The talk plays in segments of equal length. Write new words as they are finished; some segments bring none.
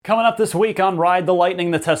Coming up this week on Ride the Lightning,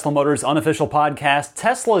 the Tesla Motors unofficial podcast,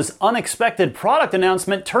 Tesla's unexpected product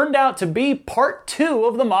announcement turned out to be part 2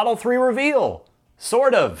 of the Model 3 reveal.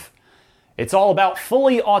 Sort of. It's all about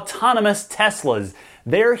fully autonomous Teslas.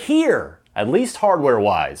 They're here, at least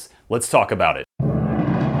hardware-wise. Let's talk about it.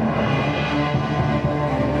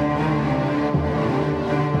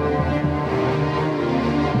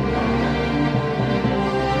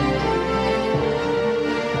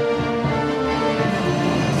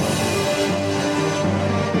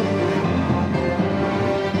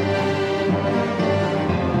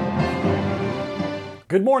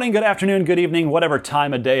 Good morning, good afternoon, good evening, whatever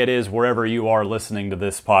time of day it is, wherever you are listening to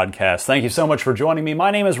this podcast. Thank you so much for joining me.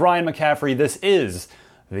 My name is Ryan McCaffrey. This is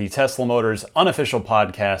the Tesla Motors unofficial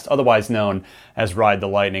podcast, otherwise known as Ride the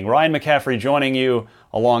Lightning. Ryan McCaffrey joining you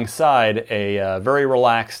alongside a very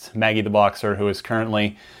relaxed Maggie the Boxer, who is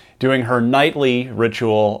currently doing her nightly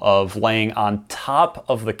ritual of laying on top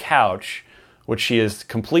of the couch, which she is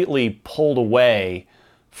completely pulled away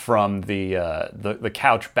from the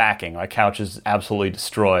couch backing. My couch is absolutely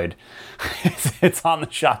destroyed. It's on the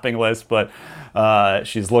shopping list, but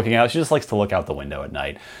she's looking out. She just likes to look out the window at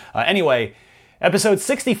night. Anyway, episode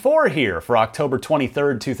 64 here for October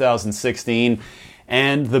 23rd, 2016.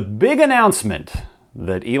 And the big announcement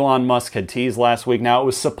that Elon Musk had teased last week. Now, it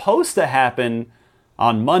was supposed to happen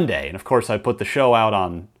on Monday. And of course, I put the show out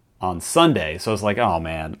on Sunday. So I was like, oh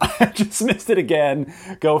man, I just missed it again.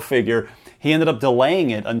 Go figure. He ended up delaying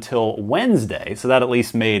it until Wednesday, so that at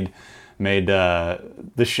least made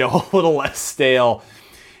the show a little less stale.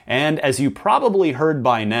 And as you probably heard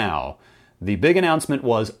by now, the big announcement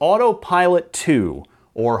was Autopilot 2,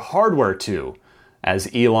 or Hardware 2, as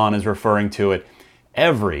Elon is referring to it.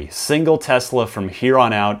 Every single Tesla from here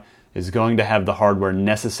on out is going to have the hardware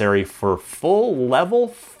necessary for full level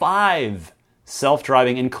 5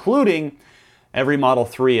 self-driving, including every Model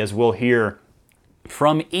 3, as we'll hear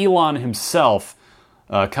from Elon himself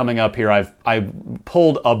coming up here. I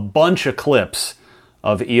pulled a bunch of clips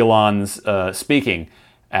of Elon's speaking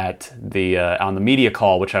at on the media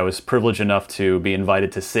call, which I was privileged enough to be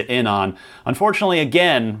invited to sit in on. Unfortunately,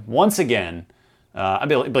 once again,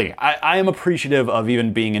 I am appreciative of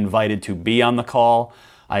even being invited to be on the call.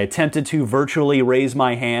 I attempted to virtually raise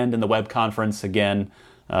my hand in the web conference again,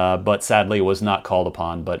 but sadly was not called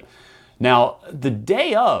upon. But now, the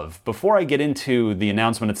day of, before I get into the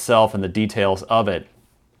announcement itself and the details of it,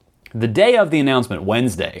 the day of the announcement,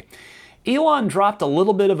 Wednesday, Elon dropped a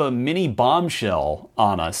little bit of a mini bombshell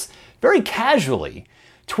on us, very casually,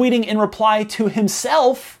 tweeting in reply to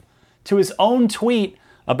himself, to his own tweet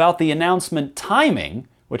about the announcement timing,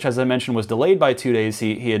 which, as I mentioned, was delayed by 2 days.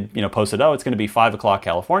 He had posted, it's going to be 5 o'clock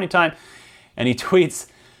California time, and he tweets,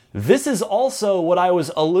 "This is also what I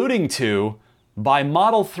was alluding to by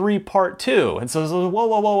Model 3 Part 2. And so,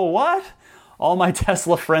 whoa, what? All my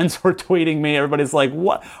Tesla friends were tweeting me. Everybody's like,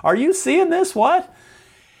 what? Are you seeing this? What?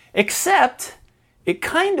 Except, it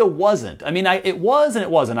kind of wasn't. I mean, it was and it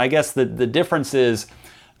wasn't. I guess the difference is,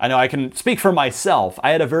 I know I can speak for myself.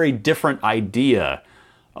 I had a very different idea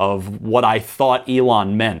of what I thought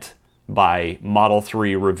Elon meant by Model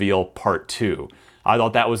 3 Reveal Part 2. I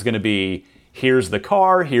thought that was going to be, here's the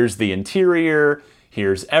car, here's the interior,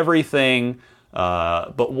 here's everything.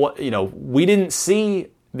 But we didn't see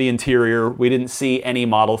the interior. We didn't see any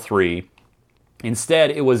Model 3. Instead,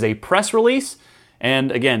 it was a press release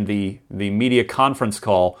and, again, the media conference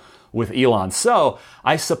call with Elon. So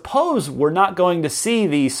I suppose we're not going to see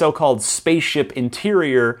the so-called spaceship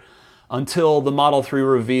interior until the Model 3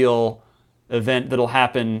 reveal event that'll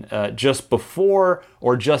happen just before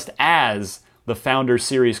or just as the Founders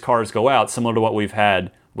Series cars go out, similar to what we've had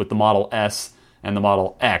with the Model S and the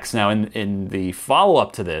Model X. Now, in the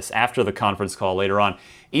follow-up to this, after the conference call later on,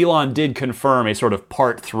 Elon did confirm a sort of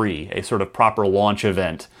Part 3, a sort of proper launch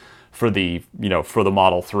event for the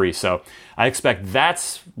Model 3. So I expect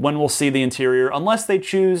that's when we'll see the interior, unless they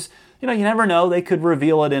choose, you never know, they could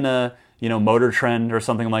reveal it in a, Motor Trend or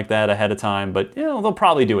something like that ahead of time, but, they'll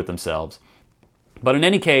probably do it themselves. But in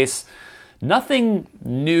any case, nothing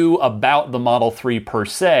new about the Model 3 per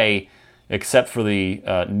se, except for the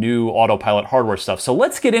new Autopilot hardware stuff. So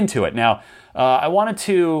let's get into it. Now, I wanted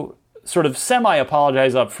to sort of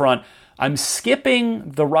semi-apologize up front. I'm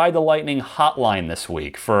skipping the Ride the Lightning hotline this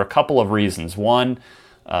week for a couple of reasons. One,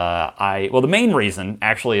 the main reason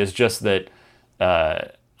actually is just that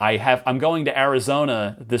I'm going to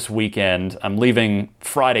Arizona this weekend. I'm leaving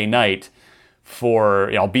Friday night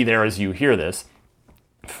I'll be there as you hear this,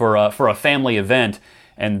 for a family event.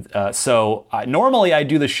 And so normally I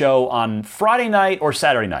do the show on Friday night or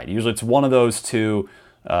Saturday night. Usually it's one of those two.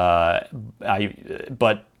 But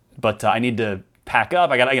I need to pack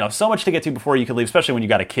up. I got so much to get to before you can leave, especially when you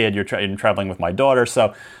got a kid. You're traveling with my daughter,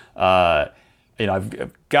 so I've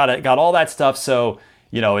got all that stuff. So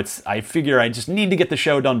I figure I just need to get the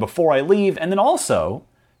show done before I leave, and then also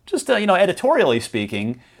just editorially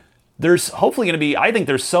speaking, there's hopefully going to be. I think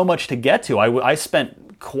there's so much to get to. I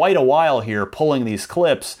spent quite a while here pulling these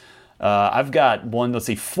clips. I've got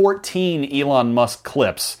 14 Elon Musk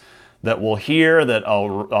clips that we'll hear, that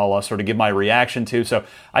I'll sort of give my reaction to. So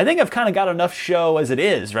I think I've kind of got enough show as it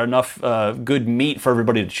is, or enough good meat for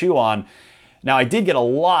everybody to chew on. Now, I did get a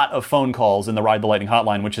lot of phone calls in the Ride the Lightning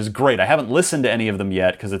hotline, which is great. I haven't listened to any of them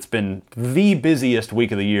yet because it's been the busiest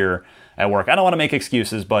week of the year at work. I don't want to make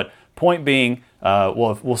excuses, but point being,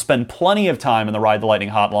 we'll spend plenty of time in the Ride the Lightning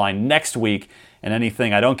hotline next week, and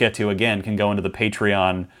anything I don't get to, again, can go into the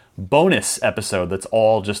Patreon bonus episode that's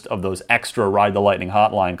all just of those extra Ride the Lightning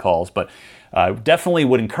hotline calls. But definitely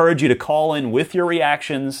would encourage you to call in with your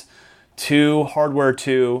reactions to Hardware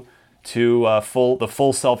 2, to the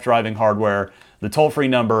full self-driving hardware. The toll-free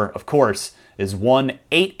number, of course, is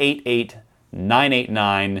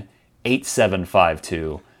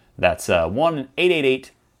 1-888-989-8752. That's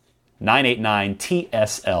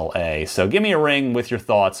 1-888-989-TSLA. So give me a ring with your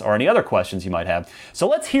thoughts or any other questions you might have. So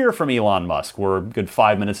let's hear from Elon Musk. We're a good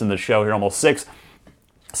 5 minutes into the show here, almost 6.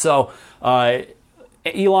 So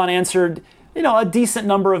Elon answered, a decent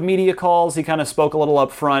number of media calls. He kind of spoke a little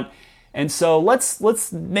up front. And so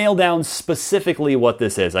let's nail down specifically what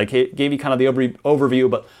this is. I gave you kind of the overview,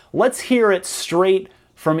 but let's hear it straight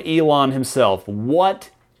from Elon himself. What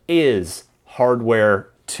is Hardware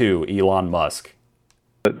 2, Elon Musk?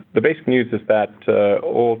 The basic news is that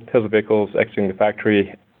all Tesla vehicles exiting the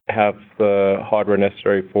factory have the hardware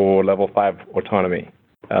necessary for level 5 autonomy.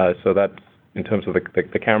 So that's in terms of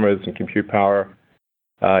the cameras and compute power.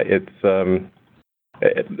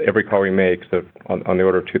 Every car we make, so on the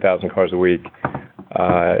order of 2,000 cars a week,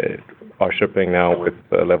 are shipping now with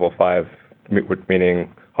level 5,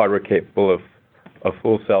 meaning hardware capable of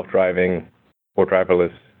full self-driving or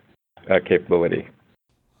driverless capability.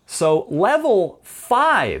 So level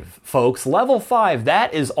 5, folks, level 5,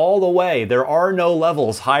 that is all the way. There are no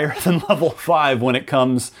levels higher than level 5 when it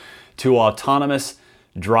comes to autonomous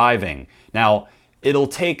driving. Now, it'll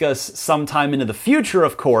take us some time into the future,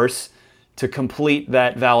 of course, to complete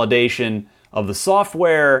that validation of the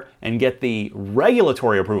software and get the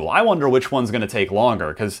regulatory approval. I wonder which one's going to take longer,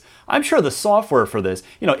 because I'm sure the software for this,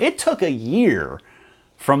 it took a year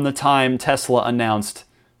from the time Tesla announced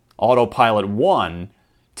Autopilot 1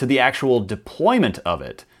 to the actual deployment of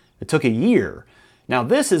it. It took a year. Now,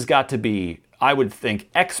 this has got to be, I would think,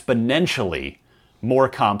 exponentially more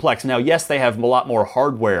complex. Now, yes, they have a lot more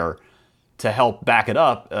hardware to help back it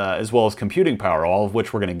up, as well as computing power, all of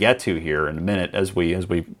which we're going to get to here in a minute as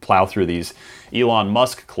we plow through these Elon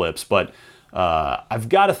Musk clips. But I've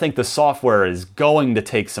got to think the software is going to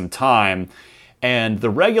take some time, and the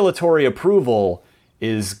regulatory approval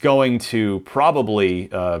is going to probably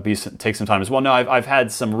take some time as well. Now, I've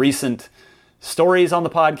had some recent stories on the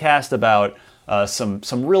podcast about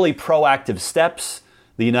some really proactive steps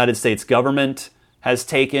the United States government has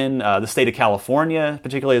taken, the state of California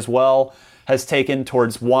particularly as well, has taken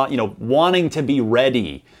towards wanting to be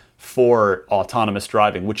ready for autonomous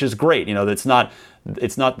driving, which is great. It's not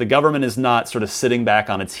the government is not sort of sitting back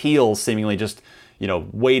on its heels, seemingly just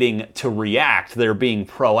waiting to react. They're being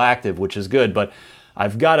proactive, which is good. But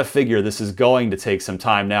I've got to figure this is going to take some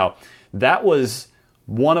time. Now, that was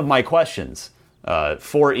one of my questions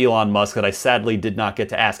for Elon Musk that I sadly did not get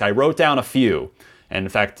to ask. I wrote down a few, and in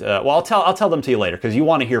fact, I'll tell them to you later because you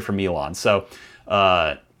want to hear from Elon. So.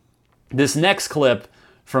 This next clip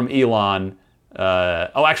from Elon.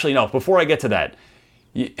 Actually, no. Before I get to that,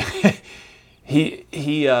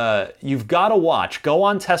 you've got to watch. Go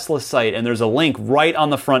on Tesla's site, and there's a link right on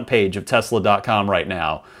the front page of Tesla.com right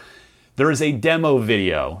now. There is a demo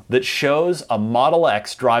video that shows a Model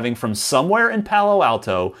X driving from somewhere in Palo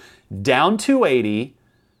Alto down 280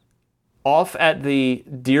 off at the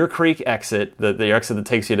Deer Creek exit, the exit that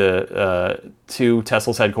takes you to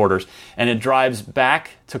Tesla's headquarters, and it drives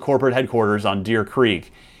back to corporate headquarters on Deer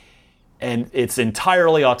Creek. And it's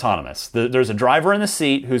entirely autonomous. There's a driver in the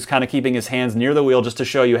seat who's kind of keeping his hands near the wheel just to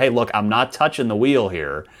show you, hey, look, I'm not touching the wheel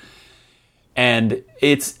here. And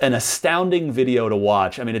it's an astounding video to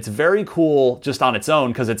watch. I mean, it's very cool just on its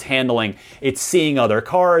own because it's seeing other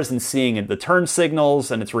cars and seeing the turn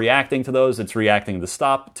signals, and it's reacting to those. It's reacting to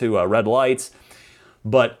stop, to red lights.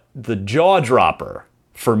 But the jaw dropper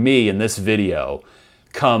for me in this video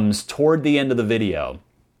comes toward the end of the video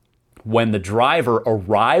when the driver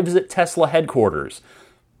arrives at Tesla headquarters,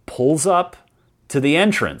 pulls up to the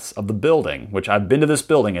entrance of the building, which I've been to this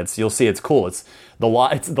building. You'll see it's cool. It's the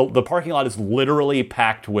lot. The parking lot is literally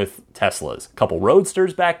packed with Teslas. A couple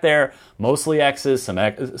Roadsters back there, mostly X's, some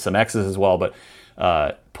X's as well. But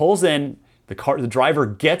pulls in the driver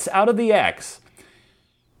gets out of the X,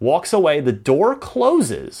 walks away. The door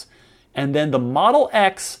closes, and then the Model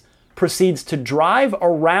X proceeds to drive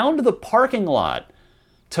around the parking lot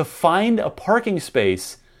to find a parking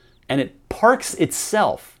space, and it parks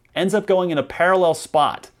itself, ends up going in a parallel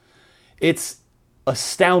spot. It's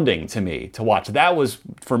astounding to me to watch. That was,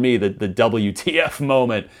 for me, the WTF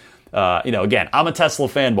moment. Again, I'm a Tesla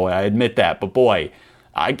fanboy, I admit that, but boy,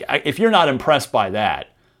 if you're not impressed by that,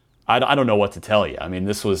 I don't know what to tell you. I mean,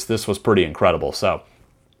 this was pretty incredible. So,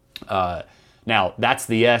 now, that's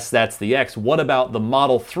the S, that's the X. What about the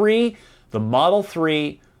Model 3? The Model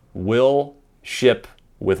 3 will ship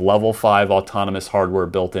with Level 5 autonomous hardware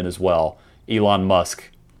built in as well. Elon Musk,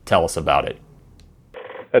 tell us about it.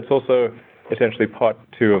 That's also essentially part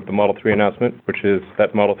 2 of the Model 3 announcement, which is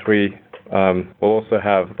that Model 3 will also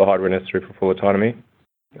have the hardware necessary for full autonomy.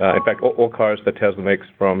 In fact, all cars that Tesla makes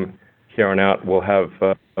from here on out will have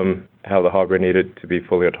the hardware needed to be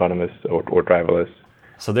fully autonomous or driverless.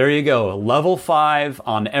 So there you go, Level 5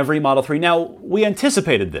 on every Model 3. Now, we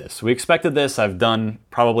anticipated this. We expected this. I've done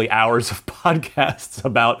probably hours of podcasts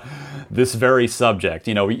about this very subject.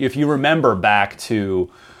 You know, if you remember back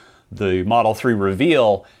to the Model 3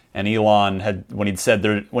 reveal, and Elon had, when he'd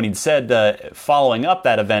said following up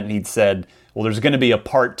that event, he'd said, well, there's going to be a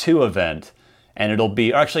part 2 event, and it'll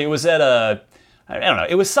be, actually it was at I don't know,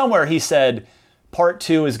 it was somewhere he said part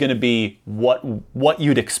 2 is going to be what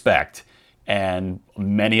you'd expect. And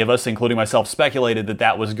many of us, including myself, speculated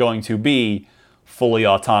that was going to be fully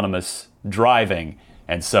autonomous driving.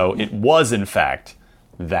 And so it was, in fact,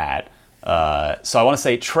 that. So I want to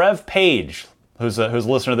say Trev Page, who's a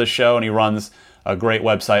listener to this show, and he runs a great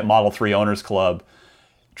website, Model 3 Owners Club.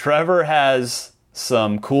 Trevor has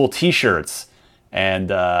some cool T-shirts. And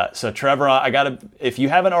so Trevor, if you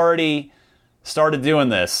haven't already started doing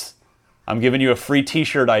this, I'm giving you a free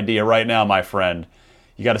T-shirt idea right now, my friend.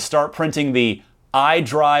 You got to start printing the I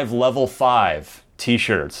Drive Level 5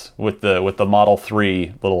 T-shirts with the Model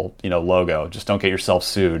 3 little logo. Just don't get yourself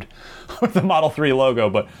sued with the Model 3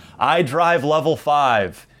 logo. But I Drive Level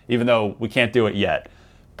 5, even though we can't do it yet.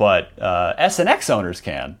 But S and X owners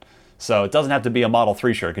can. So it doesn't have to be a Model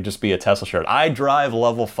 3 shirt. It could just be a Tesla shirt. I Drive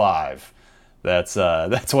Level 5. That's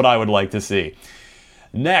what I would like to see.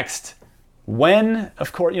 Next, when,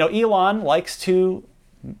 of course, Elon likes to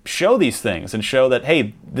show these things and show that,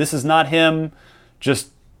 hey, this is not him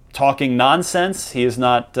just talking nonsense. He is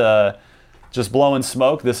not just blowing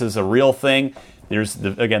smoke. This is a real thing. There's,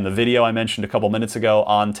 the video I mentioned a couple minutes ago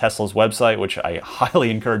on Tesla's website, which I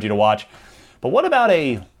highly encourage you to watch. But what about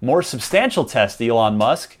a more substantial test, Elon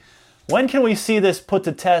Musk? When can we see this put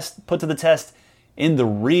to the test in the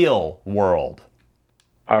real world?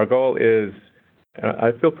 Our goal is,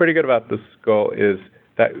 I feel pretty good about this goal, is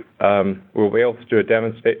that we'll be able to do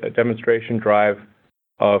a demonstration drive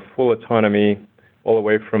of full autonomy all the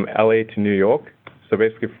way from LA to New York. So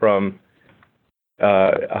basically from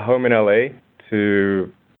a home in LA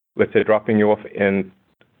to, let's say, dropping you off in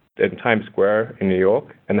Times Square in New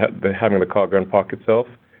York, and having the car go and park itself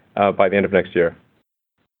by the end of next year,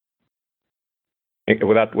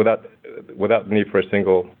 without the need for a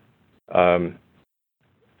single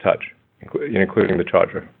touch, including the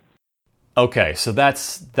charger. Okay, so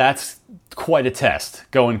that's quite a test,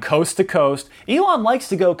 going coast to coast. Elon likes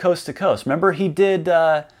to go coast to coast. Remember, he did,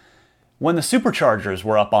 when the Superchargers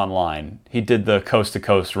were up online, he did the coast to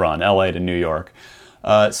coast run, LA to New York.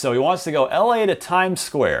 So he wants to go LA to Times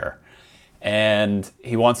Square, and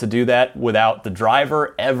he wants to do that without the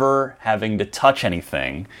driver ever having to touch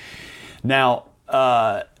anything. Now,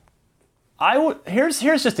 here's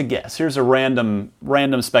just a guess. Here's a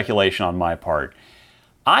random speculation on my part.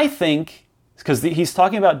 I think, because he's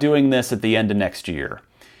talking about doing this at the end of next year,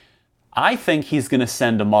 I think he's going to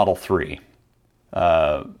send a Model 3.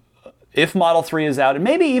 If Model 3 is out, and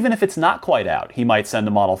maybe even if it's not quite out, he might send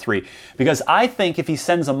a Model 3. Because I think if he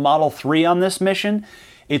sends a Model 3 on this mission,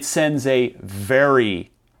 it sends a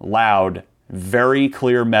very loud, very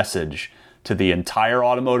clear message to the entire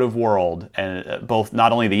automotive world, and both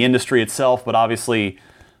not only the industry itself, but obviously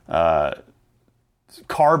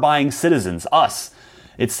car-buying citizens, us.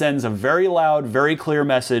 It sends a very loud, very clear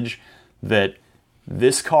message that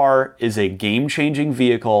this car is a game-changing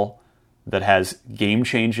vehicle that has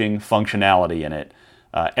game-changing functionality in it.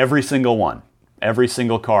 Every single one. Every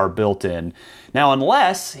single car built in. Now,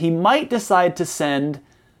 unless he might decide to send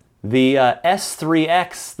the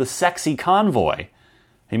S3X, the sexy convoy.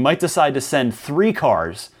 He might decide to send 3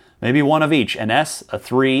 cars, maybe one of each, an S, a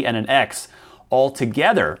 3, and an X, all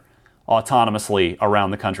together autonomously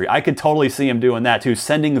around the country. I could totally see him doing that too,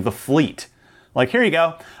 sending the fleet. Like, here you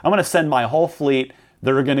go. I'm going to send my whole fleet.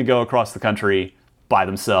 They're going to go across the country by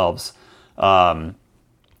themselves. Now,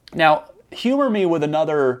 humor me with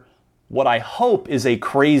another, what I hope is a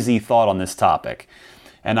crazy thought on this topic.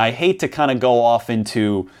 And I hate to kind of go off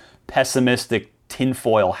into pessimistic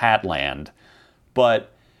tinfoil hat land,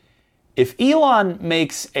 but if Elon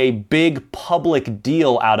makes a big public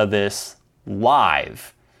deal out of this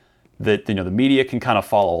live, that the media can kind of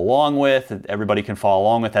follow along with, that everybody can follow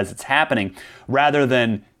along with as it's happening, rather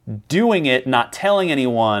than doing it, not telling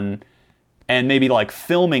anyone, and maybe like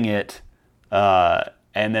filming it,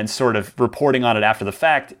 and then sort of reporting on it after the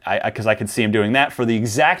fact, because I could see him doing that for the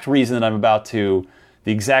exact reason that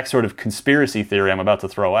the exact sort of conspiracy theory I'm about to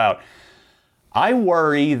throw out. I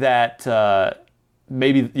worry that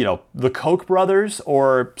maybe, the Koch brothers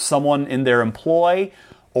or someone in their employ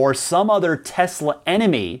or some other Tesla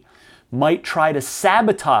enemy might try to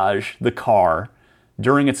sabotage the car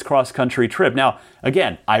during its cross-country trip. Now,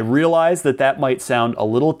 again, I realize that might sound a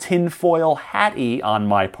little tinfoil hatty on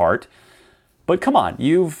my part, but come on,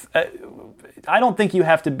 I don't think you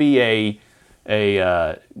have to be a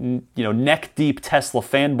neck-deep Tesla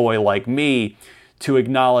fanboy like me to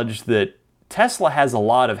acknowledge that Tesla has a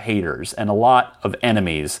lot of haters and a lot of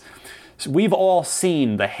enemies. So we've all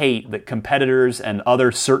seen the hate that competitors and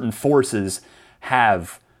other certain forces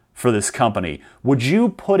have for this company. Would you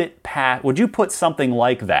put something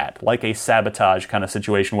like that, like a sabotage kind of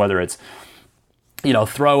situation, whether it's,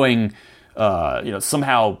 throwing,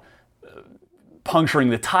 somehow puncturing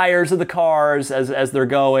the tires of the cars as they're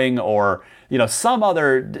going, or, some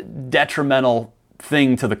other detrimental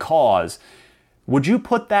thing to the cause? Would you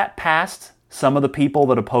put that past some of the people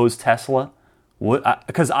that oppose Tesla?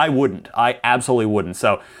 Because I wouldn't. I absolutely wouldn't.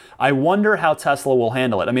 So I wonder how Tesla will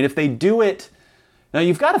handle it. I mean, if they do it, now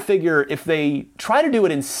you've got to figure, if they try to do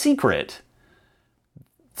it in secret,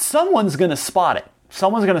 someone's going to spot it.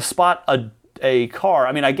 Someone's going to spot a car.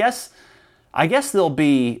 I mean, I guess there'll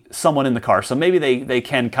be someone in the car, so maybe they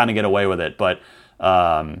can kind of get away with it, but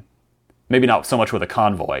maybe not so much with a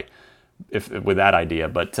convoy, with that idea.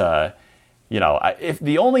 But if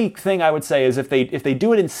the only thing I would say is if they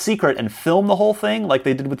do it in secret and film the whole thing like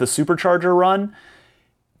they did with the Supercharger run,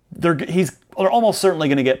 they're almost certainly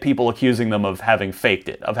going to get people accusing them of having faked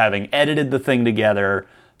it, of having edited the thing together.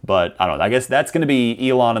 But I don't know. I guess that's going to be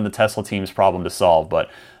Elon and the Tesla team's problem to solve.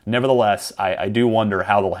 But nevertheless, I do wonder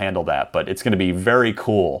how they'll handle that. But it's going to be very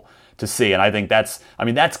cool to see. And I think that's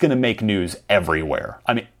going to make news everywhere.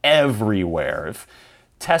 I mean, everywhere. If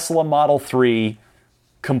Tesla Model 3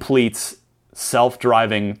 completes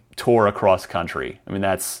self-driving tour across country, I mean,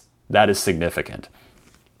 that is significant.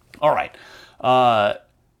 All right.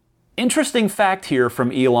 Interesting fact here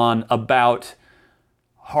from Elon about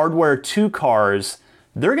Hardware 2 cars.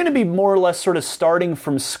 They're going to be more or less sort of starting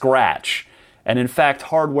from scratch. And in fact,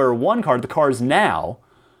 Hardware 1 car, the cars now,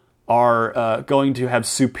 are going to have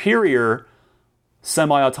superior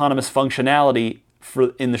semi-autonomous functionality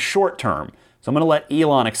in the short term. So I'm going to let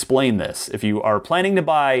Elon explain this. If you are planning to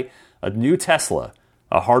buy a new Tesla,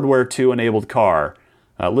 a Hardware 2 enabled car,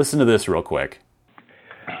 listen to this real quick.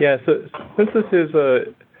 Yeah, so since this is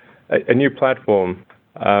a new platform,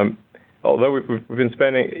 although we've been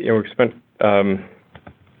spending, we've spent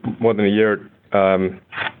more than a year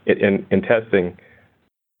in testing,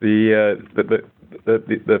 the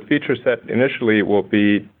feature set initially will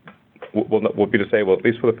be disabled, at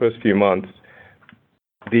least for the first few months.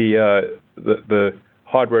 The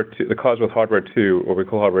Hardware 2, the cars with Hardware 2, what we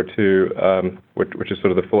call Hardware 2, which is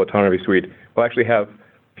sort of the full autonomy suite, will actually have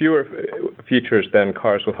fewer features than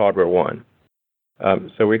cars with Hardware 1.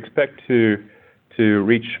 So we expect to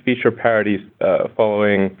reach feature parity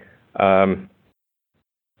following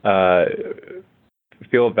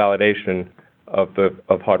field validation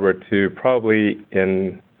of Hardware 2 probably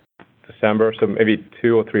in December, so maybe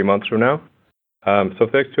 2 or 3 months from now. So for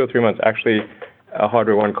the next 2 or 3 months, actually, a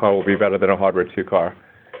Hardware 1 car will be better than a Hardware 2 car.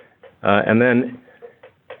 And then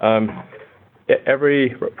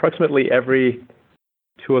approximately every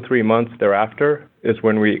 2 or 3 months thereafter is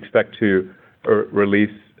when we expect to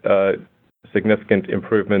release significant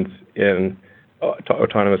improvements in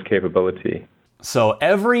autonomous capability. So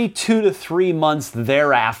every 2 to 3 months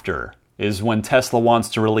thereafter is when Tesla wants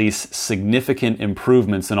to release significant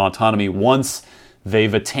improvements in autonomy once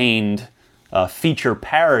they've attained feature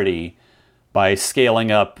parity by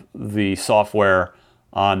scaling up the software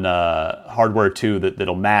on Hardware 2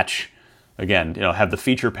 that'll match again, have the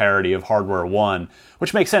feature parity of hardware 1,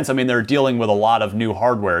 which makes sense. I mean, they're dealing with a lot of new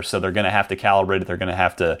hardware, so they're going to have to calibrate it. They're going to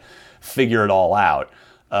have to figure it all out.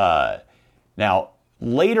 Now,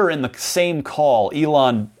 later in the same call,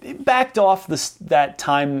 Elon backed off that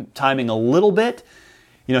timing a little bit.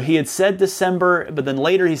 He had said December, but then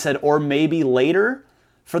later he said, or maybe later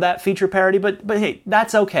for that feature parity. But hey,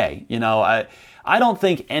 that's okay. I don't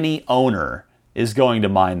think any owner is going to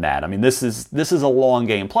mind that. I mean, this is a long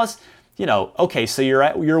game. Plus, okay, so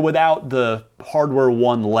you're without the hardware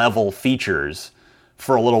 1 level features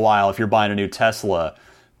for a little while if you're buying a new Tesla.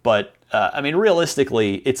 But I mean,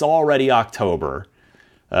 realistically, it's already October.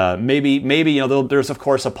 Maybe there's of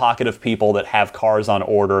course a pocket of people that have cars on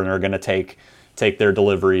order and are going to take their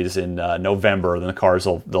deliveries in November. Then the cars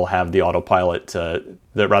they'll have the autopilot,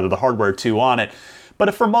 the hardware 2 on it.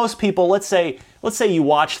 But for most people, let's say you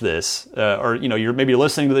watch this, or you're maybe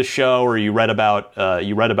listening to this show, or you read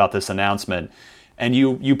about this announcement, and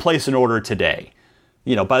you place an order today.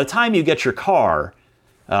 By the time you get your car,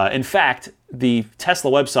 in fact, the Tesla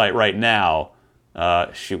website right now,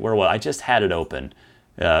 I just had it open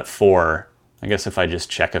for. I guess if I just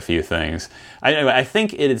check a few things, I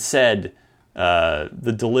think it had said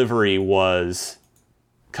the delivery was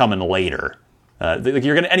coming later.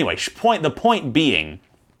 You're gonna anyway. The point being,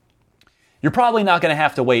 you're probably not going to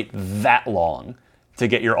have to wait that long to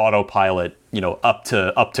get your autopilot, up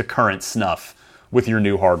to current snuff with your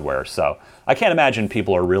new hardware. So I can't imagine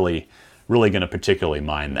people are really going to particularly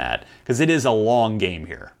mind that, because it is a long game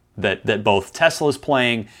here that both Tesla's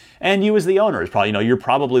playing and you as the owner is probably. You're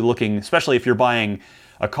probably looking, especially if you're buying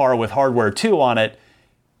a car with hardware 2 on it.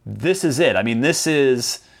 This is it. I mean, this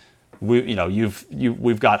is. We've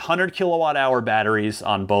got 100 kilowatt hour batteries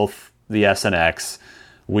on both the S and X.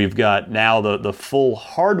 We've got now the full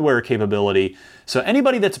hardware capability. So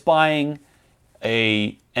anybody that's buying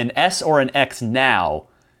an S or an X now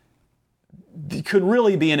could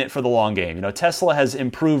really be in it for the long game. Tesla has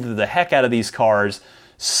improved the heck out of these cars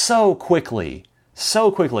so quickly.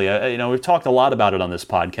 We've talked a lot about it on this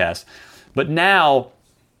podcast, but now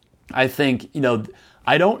I think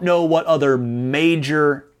I don't know what other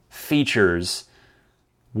major features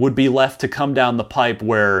would be left to come down the pipe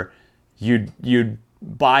where you'd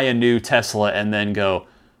buy a new Tesla and then go,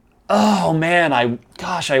 oh man, I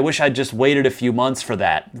wish I'd just waited a few months for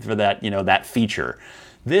that that feature.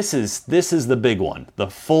 This is the big one, the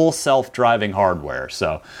full self-driving hardware.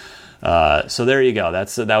 So there you go.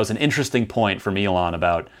 That was an interesting point from Elon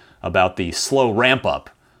about the slow ramp up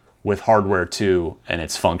with hardware 2 and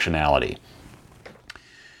its functionality.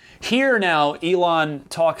 Here now, Elon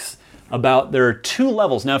talks about there are 2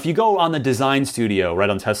 levels. Now, if you go on the Design Studio right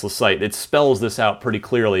on Tesla's site, it spells this out pretty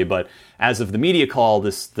clearly, but as of the media call,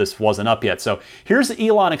 this wasn't up yet. So here's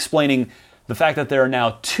Elon explaining the fact that there are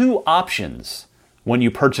now 2 options when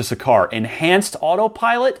you purchase a car: enhanced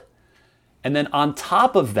autopilot, and then on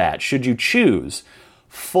top of that, should you choose,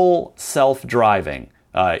 full self-driving.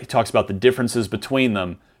 He talks about the differences between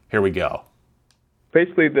them. Here we go.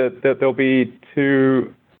 Basically, there'll be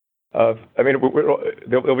 2...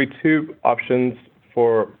 there'll be 2 options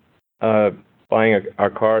for buying our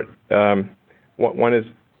car. One is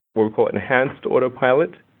what we call enhanced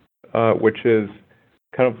autopilot, which is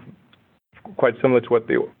kind of quite similar to what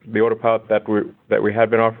the autopilot that we had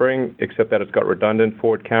been offering, except that it's got redundant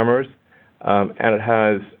forward cameras, and it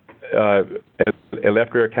has a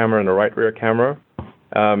left rear camera and a right rear camera,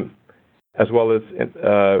 as well as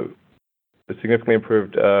a significantly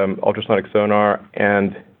improved ultrasonic sonar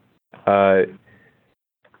and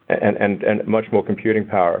much more computing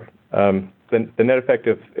power. The net effect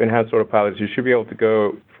of enhanced autopilot is you should be able to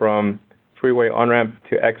go from freeway on-ramp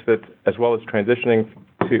to exit, as well as transitioning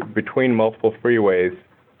between multiple freeways,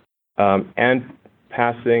 and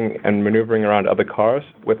passing and maneuvering around other cars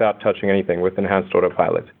without touching anything with enhanced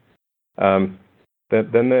autopilot. Then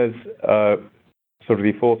there's sort of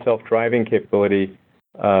the full self-driving capability,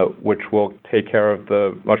 which will take care of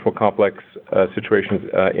the much more complex situations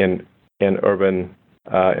in urban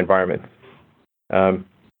environments.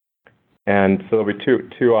 And so there'll be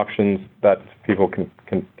two options that people can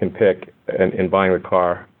pick in buying the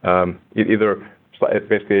car. Either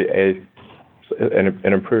basically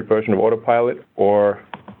an improved version of autopilot or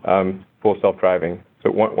full self-driving.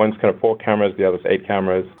 So one's kind of 4 cameras, the other's 8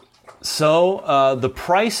 cameras. So the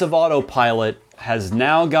price of autopilot has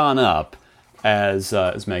now gone up as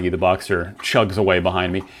Maggie the Boxer chugs away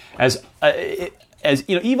behind me. As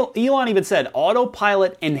you know, Elon even said,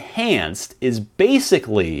 autopilot enhanced is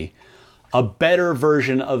basically a better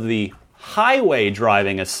version of the highway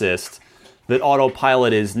driving assist that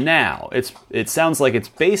autopilot is now. It sounds like it's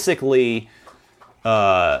basically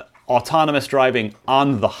autonomous driving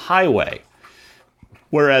on the highway.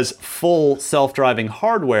 Whereas full self-driving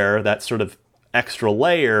hardware, that sort of extra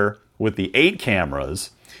layer with the 8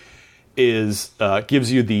 cameras,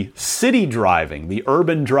 gives you the city driving, the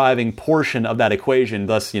urban driving portion of that equation,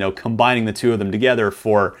 thus, combining the two of them together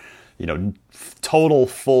for, total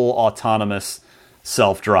full autonomous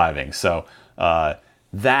self-driving. So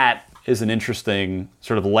that is an interesting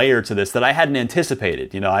sort of layer to this that I hadn't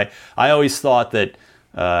anticipated. I always thought that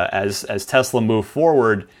as Tesla moved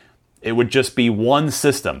forward, it would just be one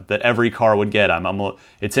system that every car would get.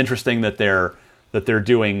 It's interesting that they're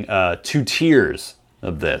doing 2 tiers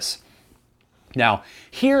of this. Now,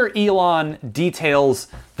 here Elon details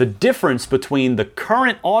the difference between the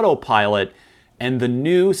current autopilot and the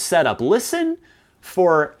new setup. Listen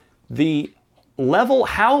for the level,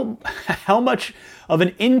 how much of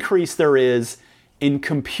an increase there is in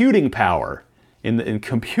computing power. In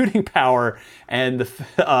computing power, and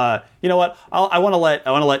you know what? I want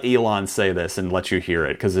to let Elon say this and let you hear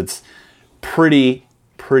it because it's pretty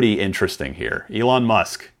interesting here. Elon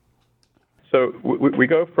Musk. So we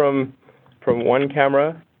go from 1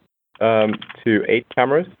 camera to 8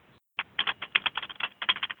 cameras,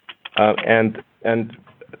 and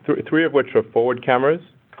 3 of which are forward cameras.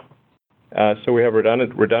 So we have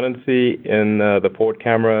redundancy in the forward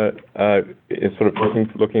camera, is sort of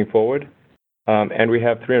looking forward. And we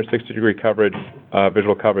have 360-degree coverage,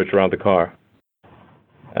 visual coverage around the car.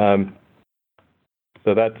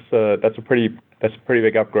 So that's a pretty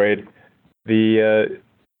big upgrade. The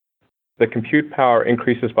compute power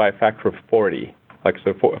increases by a factor of 40,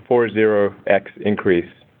 40x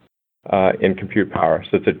increase in compute power.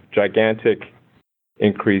 So it's a gigantic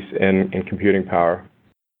increase in computing power.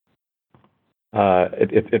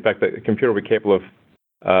 In fact, the computer will be capable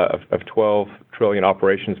of 12 trillion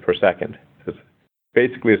operations per second. So it's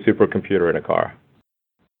basically a supercomputer in a car.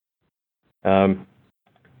 And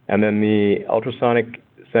then the ultrasonic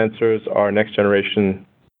sensors are next generation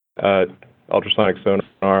ultrasonic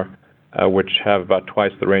sonar, which have about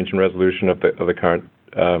twice the range and resolution of the current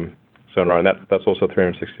sonar, and that's also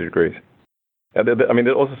 360 degrees.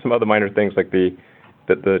 There's also some other minor things like the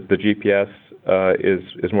GPS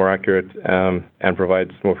is more accurate and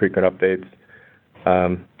provides more frequent updates,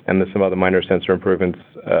 and there's some other minor sensor improvements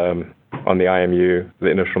on the IMU, the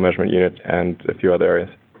initial measurement unit, and a few other areas.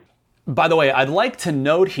 By the way, I'd like to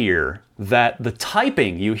note here that the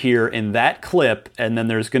typing you hear in that clip, and then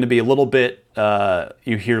there's going to be a little bit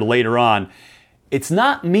you hear later on, it's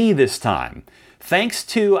not me this time. Thanks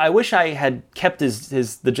to, I wish I had kept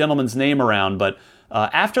the gentleman's name around, but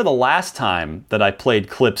after the last time that I played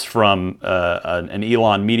clips from an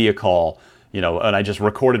Elon media call, and I just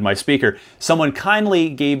recorded my speaker, someone kindly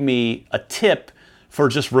gave me a tip for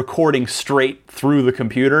just recording straight through the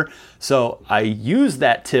computer. So I used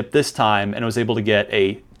that tip this time and was able to get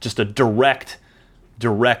just a direct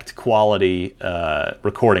quality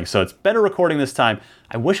recording. So it's better recording this time.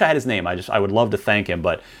 I wish I had his name. I would love to thank him,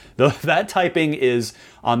 but that typing is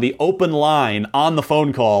on the open line on the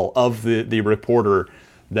phone call of the reporter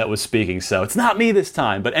that was speaking. So it's not me this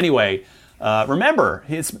time. But anyway, remember,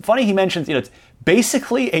 it's funny he mentions, it's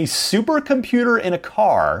basically a supercomputer in a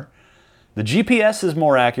car. The GPS is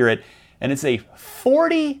more accurate, and it's a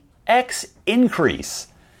 40x increase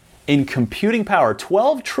in computing power.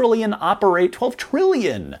 12 trillion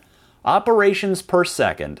operations per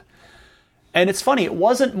second. And it's funny, it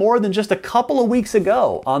wasn't more than just a couple of weeks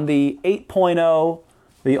ago on the 8.0,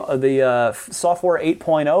 the software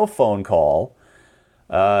 8.0 phone call,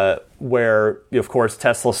 where, of course,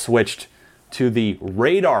 Tesla switched to the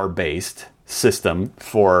radar-based system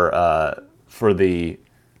for the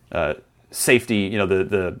safety,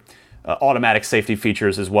 the automatic safety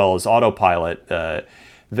features as well as autopilot,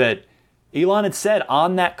 that Elon had said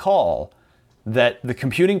on that call that the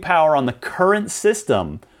computing power on the current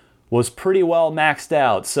system was pretty well maxed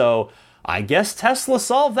out. So I guess Tesla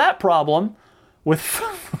solved that problem with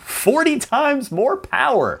 40 times more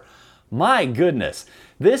power. My goodness,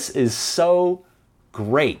 this is so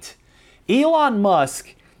great. Elon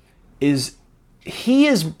Musk is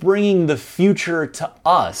bringing the future to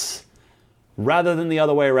us rather than the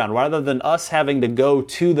other way around, rather than us having to go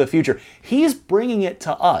to the future. He's bringing it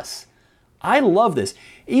to us. I love this.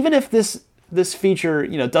 Even if this feature,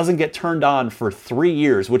 doesn't get turned on for 3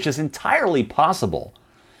 years, which is entirely possible.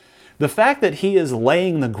 The fact that he is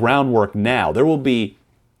laying the groundwork now, there will be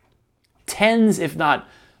tens, if not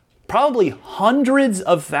probably hundreds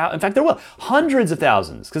of thousands. In fact, there will hundreds of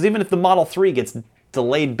thousands, because even if the Model 3 gets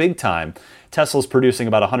delayed big time, Tesla's producing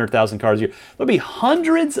about 100,000 cars a year. There'll be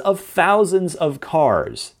hundreds of thousands of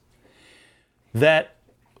cars that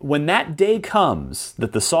when that day comes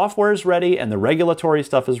that the software is ready and the regulatory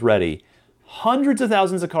stuff is ready, hundreds of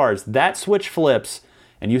thousands of cars, that switch flips,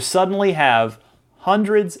 and you suddenly have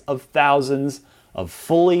hundreds of thousands of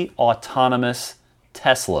fully autonomous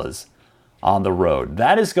Teslas on the road.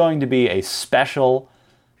 That is going to be a special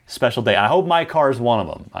day. I hope my car is one of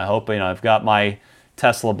them. I hope I've got my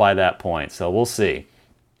Tesla by that point, so we'll see.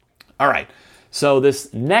 All right, so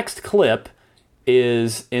this next clip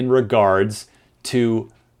is in regards to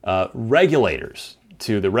regulators,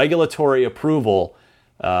 to the regulatory approval.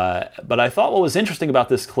 But I thought what was interesting about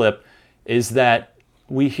this clip is that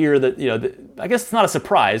we hear that, I guess it's not a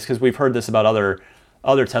surprise because we've heard this about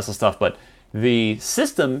other Tesla stuff, but the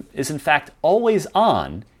system is in fact always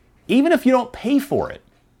on, even if you don't pay for it.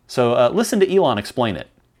 So listen to Elon explain it.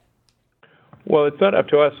 Well, it's not up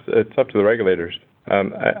to us. It's up to the regulators.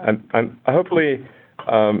 Hopefully,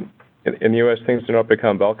 in the U.S., things do not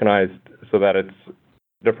become balkanized so that it's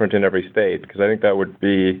different in every state, because I think that would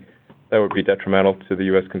be detrimental to the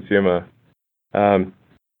U.S. consumer. And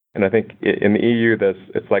I think in the EU,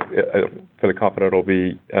 it's like fairly confident it'll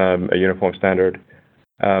be a uniform standard.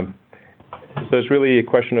 So it's really a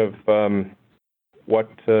question of what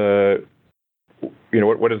does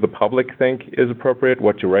the public think is appropriate,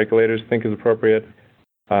 what do regulators think is appropriate,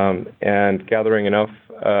 and gathering enough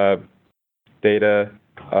data,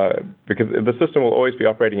 because the system will always be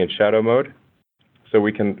operating in shadow mode, so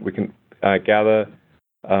we can gather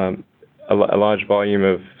a large volume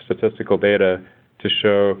of statistical data to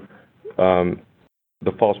show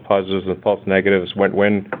the false positives and false negatives.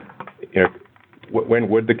 When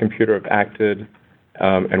would the computer have acted,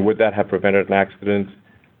 and would that have prevented an accident?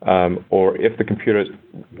 Or if the computer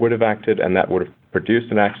would have acted and that would have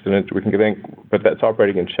produced an accident, we can think, but that's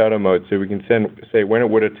operating in shadow mode, so we can say when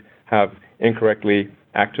would it have incorrectly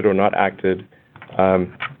acted or not acted,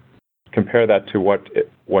 compare that to what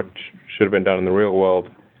should have been done in the real world,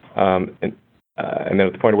 and then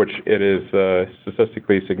at the point at which it is a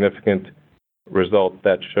statistically significant result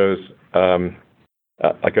that shows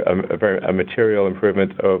like a material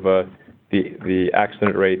improvement over the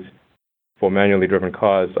accident rates for manually driven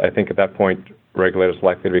cars, I think at that point regulators are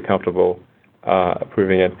likely to be comfortable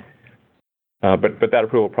approving it. But that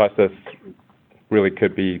approval process really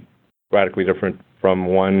could be radically different from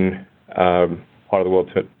one part of the world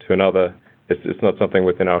to another. It's not something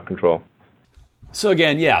within our control. So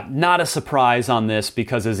again, not a surprise on this,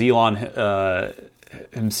 because as Elon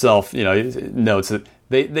himself, notes that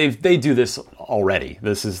they do this already.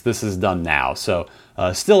 This is done now. So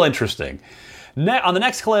still interesting. On the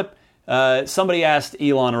next clip, somebody asked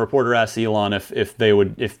Elon, a reporter asked Elon if they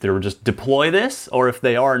would just deploy this, or if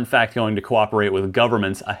they are in fact going to cooperate with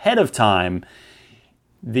governments ahead of time.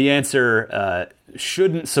 The answer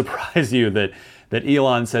shouldn't surprise you that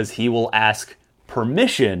Elon says he will ask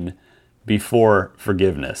permission before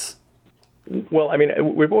forgiveness. Well, I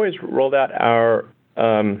mean, we've always rolled out our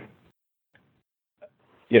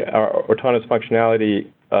autonomous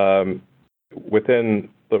functionality within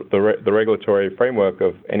the regulatory framework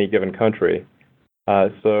of any given country.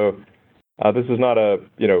 So this is not a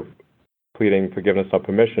pleading forgiveness on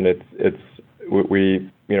permission.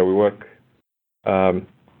 We work.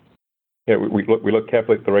 We look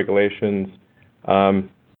carefully at the regulations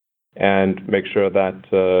and make sure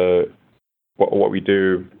that what we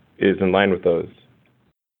do is in line with those.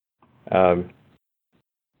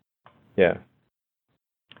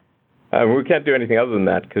 We can't do anything other than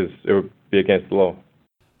that because it would be against the law.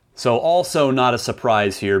 So also not a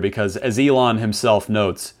surprise here, because as Elon himself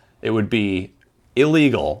notes, it would be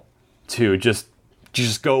illegal to just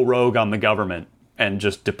go rogue on the government and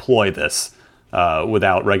just deploy this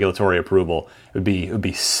without regulatory approval. It would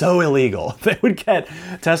be so illegal.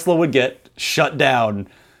 Tesla would get shut down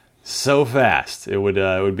so fast. It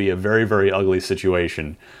would be a very, very ugly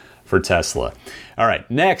situation for Tesla. All right,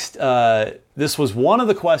 next, this was one of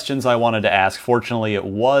the questions I wanted to ask. Fortunately, it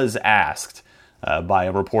was asked by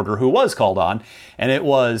a reporter who was called on, and it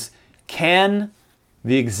was, can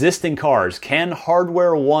the existing cars, can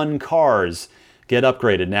Hardware 1 cars get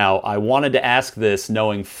upgraded? Now, I wanted to ask this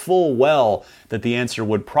knowing full well that the answer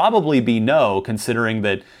would probably be no, considering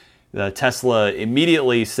that Tesla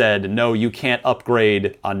immediately said, no, you can't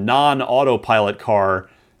upgrade a non-autopilot car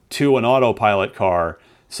to an autopilot car.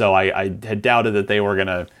 So I had doubted that they were going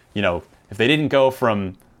to, if they didn't go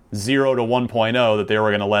from 0 to 1.0, that they were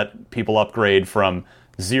going to let people upgrade from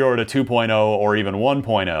 0 to 2.0 or even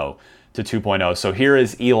 1.0 to 2.0. So here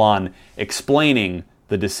is Elon explaining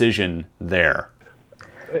the decision there.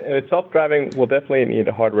 Self-driving will definitely need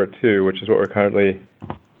a Hardware 2, which is what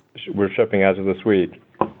we're shipping as of this week.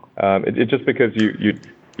 It's just because you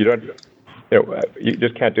don't you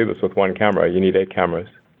just can't do this with one camera. You need 8 cameras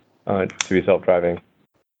to be self-driving.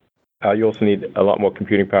 You also need a lot more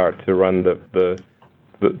computing power to run the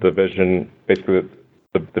vision, basically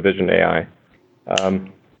the vision AI.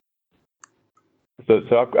 So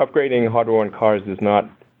upgrading hardware on cars is not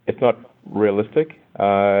realistic.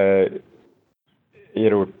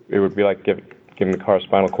 It would be like giving the car a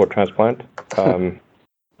spinal cord transplant,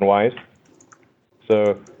 wise.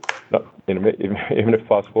 So, even if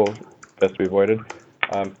possible, best to be avoided.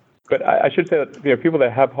 But I should say that people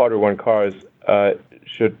that have hardware one cars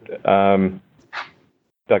should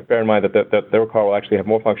bear in mind that their car will actually have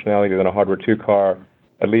more functionality than a hardware 2 car,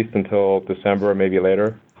 at least until December, maybe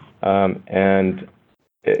later. And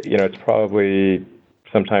it's probably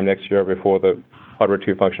sometime next year before the hardware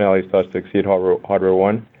 2 functionality starts to exceed hardware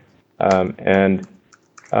 1. And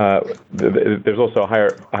there's also a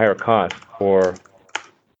higher cost for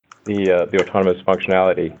the autonomous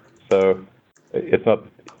functionality. So it's not,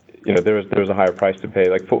 there's a higher price to pay.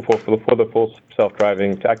 Like for the full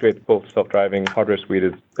self-driving, to activate the full self-driving hardware suite,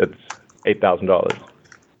 it's $8,000.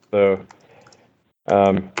 So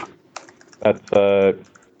that's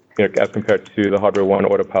as compared to the hardware 1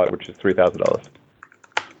 autopilot, which is $3,000.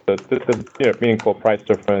 So it's a meaningful price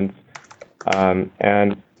difference, and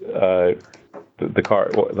the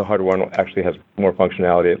hardware 1 actually has more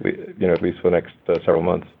functionality at least for the next several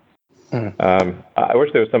months. I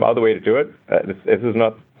wish there was some other way to do it. This is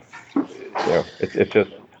not, it's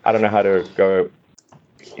just I don't know how to go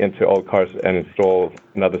into old cars and install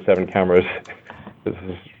another 7 cameras.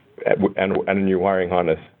 and a new wiring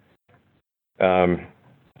harness. So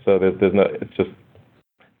there's no. It's just.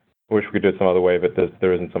 I wish we could do it some other way, but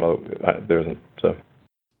there isn't some other. There isn't. So.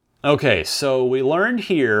 Okay, so we learned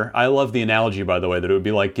here. I love the analogy, by the way, that it would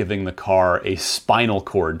be like giving the car a spinal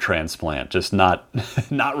cord transplant. Just not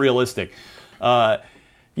realistic.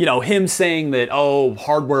 Him saying that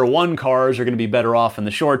hardware 1 cars are going to be better off in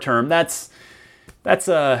the short term. That's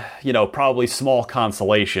probably small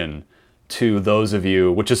consolation to those of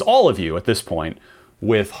you, which is all of you at this point,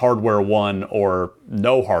 with hardware 1 or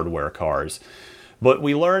no hardware cars. But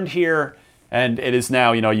we learned here, and it is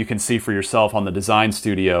now, you can see for yourself on the Design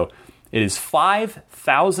Studio, it is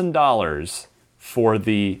 $5,000 for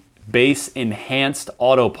the base enhanced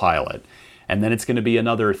autopilot. And then it's going to be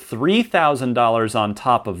another $3,000 on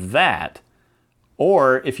top of that.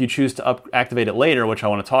 Or if you choose to activate it later, which I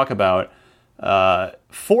want to talk about,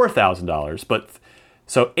 $4,000. But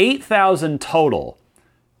so $8,000 total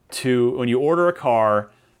to when you order a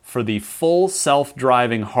car for the full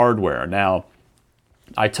self-driving hardware. Now,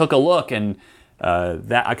 I took a look, and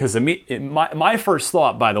that because my first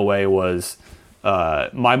thought, by the way, was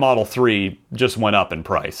my Model 3 just went up in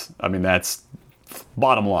price. I mean, that's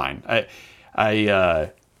bottom line.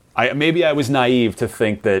 I maybe I was naive to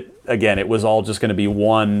think that, again, it was all just going to be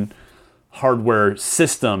one hardware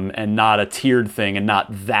system and not a tiered thing and not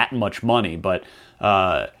that much money. But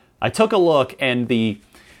I took a look, and the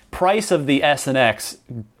price of the S and X,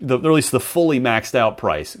 at least the fully maxed out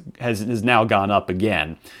price, has now gone up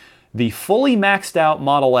again. The fully maxed out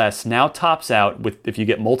Model S now tops out with, if you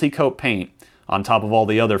get multi-coat paint on top of all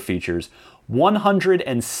the other features,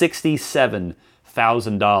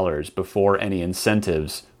 $167,000 before any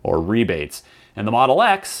incentives or rebates. And the Model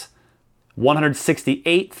X,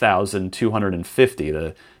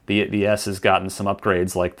 $168,250. The S has gotten some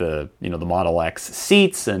upgrades like the Model X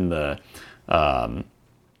seats and the of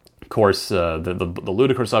course the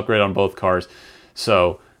ludicrous upgrade on both cars.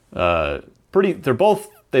 So they both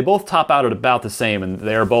top out at about the same, and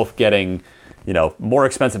they're both getting more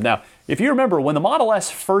expensive. Now, if you remember when the Model S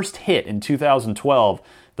first hit in 2012,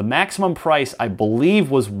 the maximum price I believe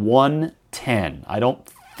was $110. I don't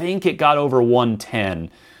think it got over $110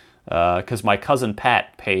 because my cousin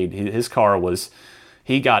Pat paid. His car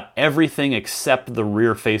he got everything except the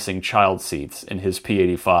rear-facing child seats in his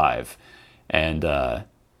P85, and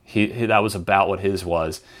that was about what his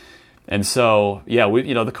was. And so, yeah,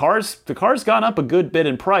 the car's gone up a good bit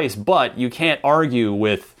in price, but you can't argue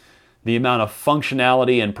with the amount of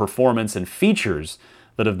functionality and performance and features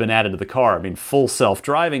that have been added to the car. I mean, full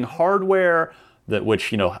self-driving hardware,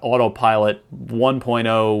 which Autopilot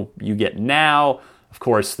 1.0 you get now. Of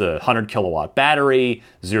course, the 100 kilowatt battery,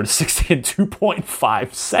 0 to 60 in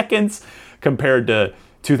 2.5 seconds, compared to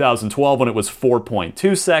 2012 when it was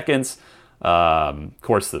 4.2 seconds. Of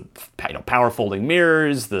course, the power folding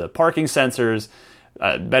mirrors, the parking sensors,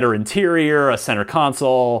 better interior, a center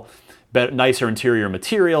console, nicer interior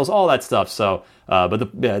materials, all that stuff. So,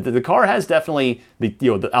 but the car has definitely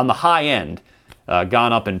on the high end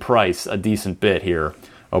gone up in price a decent bit here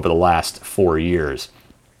over the last 4 years.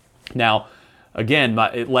 Now, again,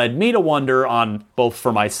 it led me to wonder, on both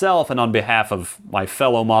for myself and on behalf of my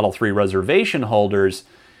fellow Model 3 reservation holders,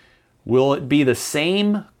 will it be the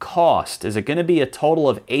same cost? Is it going to be a total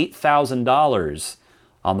of $8,000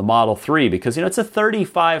 on the Model 3? Because, it's a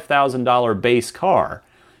 $35,000 base car.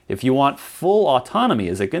 If you want full autonomy,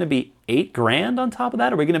 is it going to be $8,000 on top of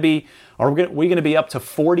that? Are we going to be up to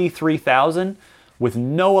 $43,000 with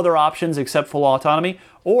no other options except full autonomy?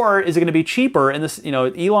 Or is it going to be cheaper? And this,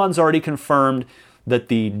 Elon's already confirmed that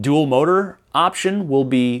the dual motor option will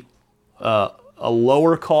be a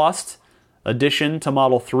lower cost addition to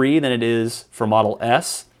Model 3 than it is for Model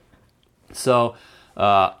S. So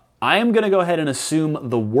I am going to go ahead and assume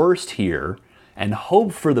the worst here and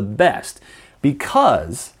hope for the best,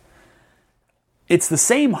 because it's the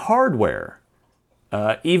same hardware,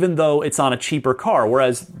 even though it's on a cheaper car.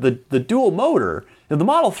 Whereas the dual motor, the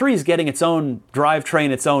Model 3 is getting its own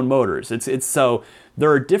drivetrain, its own motors. It's so there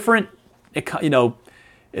are different,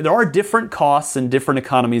 there are different costs and different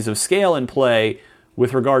economies of scale in play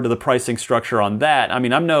with regard to the pricing structure on that. I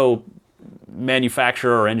mean, I'm no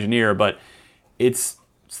manufacturer or engineer, but it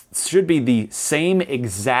should be the same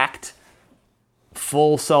exact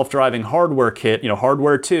full self-driving hardware kit.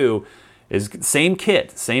 Hardware 2 is same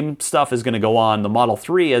kit, same stuff is going to go on the Model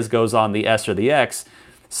 3 as goes on the S or the X,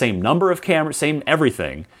 same number of cameras, same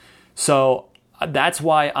everything. So that's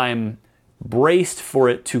why I'm braced for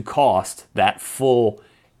it to cost that full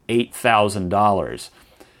 $8,000.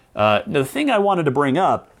 The thing I wanted to bring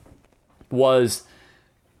up was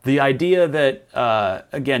the idea that,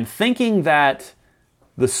 again, thinking that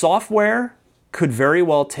the software could very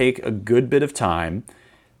well take a good bit of time,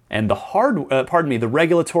 and the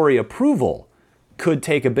regulatory approval could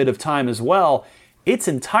take a bit of time as well. It's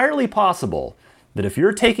entirely possible that if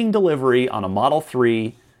you're taking delivery on a Model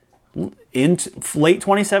 3 in late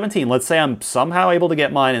 2017, let's say I'm somehow able to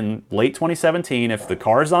get mine in late 2017, if the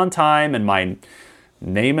car's on time and my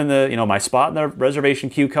name in the, my spot in the reservation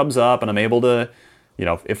queue comes up and I'm able to,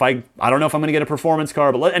 if I don't know if I'm going to get a performance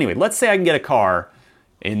car, but anyway, let's say I can get a car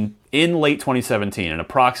in late 2017 and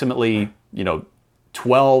approximately,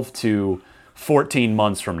 12 to 14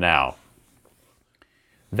 months from now.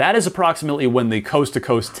 That is approximately when the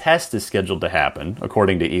coast-to-coast test is scheduled to happen,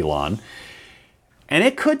 according to Elon. And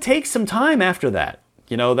it could take some time after that.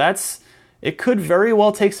 It could very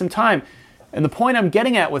well take some time. And the point I'm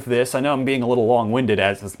getting at with this, I know I'm being a little long-winded,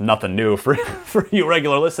 as it's nothing new for you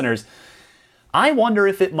regular listeners. I wonder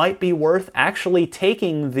if it might be worth actually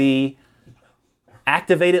taking the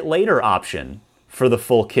activate it later option for the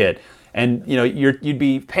full kit. And you'd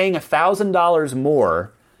be paying $1,000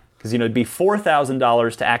 more, because it'd be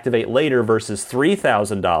 $4,000 to activate later versus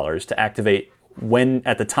 $3,000 to activate when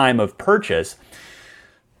at the time of purchase.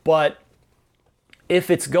 But if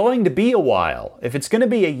it's going to be a while, if it's going to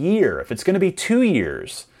be a year, if it's going to be 2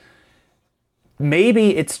 years,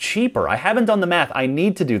 maybe it's cheaper. I haven't done the math. I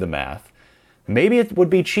need to do the math. Maybe it would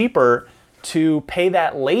be cheaper to pay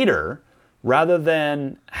that later rather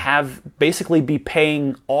than basically be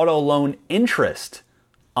paying auto loan interest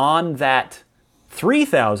on that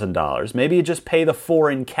 $3,000. Maybe you just pay the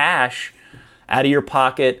 $4,000 in cash out of your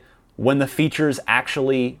pocket when the feature's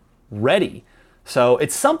actually ready. So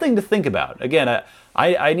it's something to think about. Again,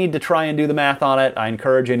 I need to try and do the math on it. I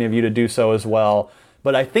encourage any of you to do so as well.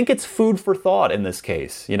 But I think it's food for thought in this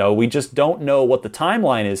case. We just don't know what the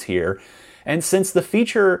timeline is here. And since the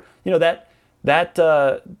feature, the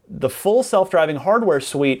full self-driving hardware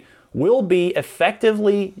suite will be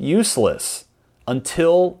effectively useless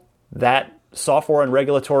until that software and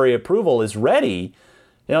regulatory approval is ready,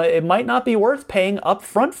 it might not be worth paying up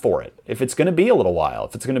front for it if it's going to be a little while,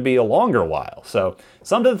 if it's going to be a longer while. So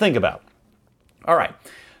something to think about. All right.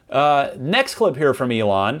 Next clip here from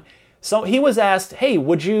Elon. So he was asked, hey,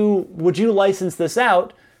 would you license this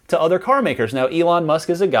out to other car makers? Now, Elon Musk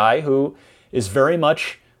is a guy who is very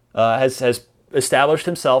much, has established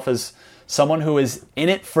himself as someone who is in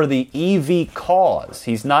it for the EV cause.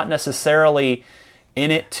 He's not necessarily in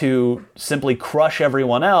it to simply crush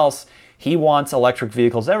everyone else. He wants electric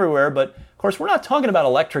vehicles everywhere, but of course we're not talking about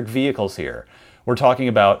electric vehicles here. We're talking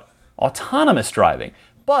about autonomous driving.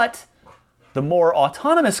 But the more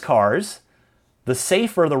autonomous cars, the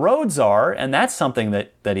safer the roads are, and that's something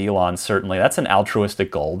that Elon certainly, that's an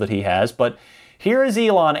altruistic goal that he has. But here is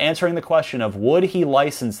Elon answering the question of would he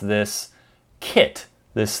license this kit,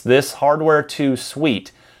 this Hardware 2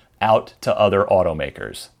 suite, out to other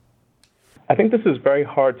automakers? I think this is very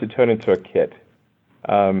hard to turn into a kit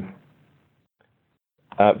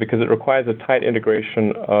because it requires a tight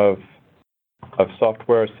integration of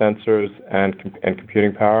software, sensors, and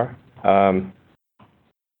computing power.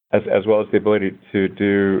 as well as the ability to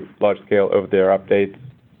do large-scale over-the-air updates.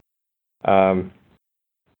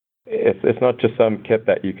 It's not just some kit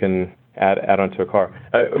that you can add onto a car.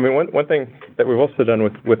 I mean, one thing that we've also done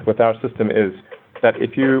with our system is that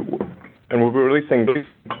and we'll be releasing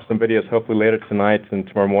some videos hopefully later tonight and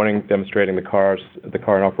tomorrow morning demonstrating the car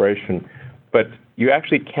in operation. But you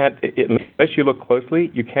actually can't, unless you look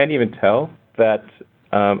closely, you can't even tell that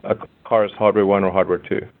a car is hardware 1 or hardware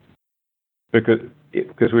 2. Because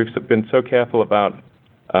we've been so careful about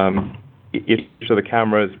each of the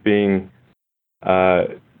cameras being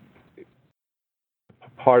part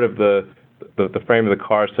of the frame of the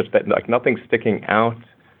car, such that like nothing's sticking out,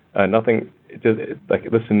 nothing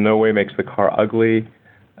like this in no way makes the car ugly.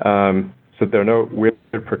 So there are no weird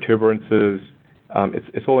protuberances.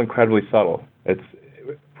 It's all incredibly subtle. It's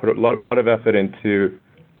put a lot of effort into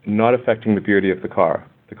not affecting the beauty of the car.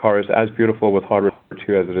 The car is as beautiful with hardware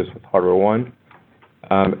 2 as it is with hardware 1.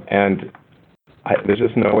 And there's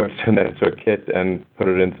just no way to turn that into a kit and put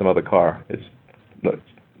it in some other car. It's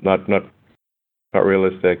not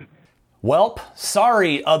realistic. Welp,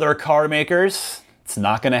 sorry, other car makers. It's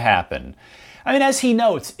not going to happen. I mean, as he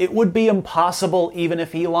notes, it would be impossible even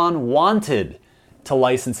if Elon wanted to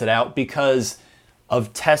license it out because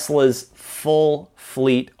of Tesla's full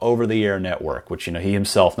fleet over-the-air network, which he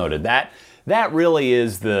himself noted. That really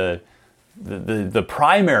is the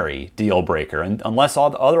primary deal breaker. And unless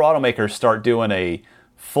all the other automakers start doing a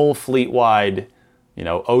full fleet-wide,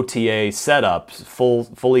 OTA setup,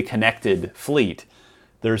 fully connected fleet,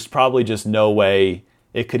 there's probably just no way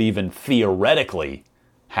it could even theoretically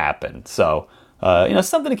happen. So,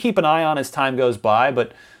 something to keep an eye on as time goes by.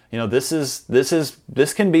 But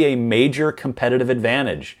this can be a major competitive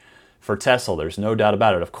advantage for Tesla. There's no doubt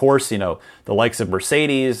about it. Of course, the likes of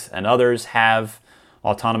Mercedes and others have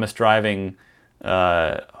autonomous driving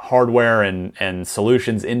hardware and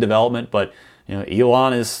solutions in development, but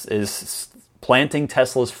Elon is planting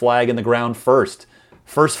Tesla's flag in the ground first.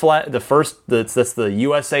 That's the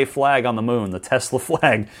USA flag on the moon. The Tesla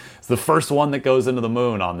flag is the first one that goes into the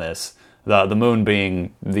moon on this. The moon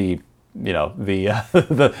being the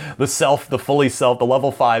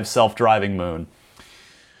level 5 self-driving moon.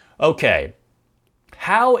 Okay,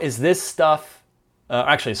 how is this stuff?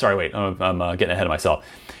 I'm getting ahead of myself.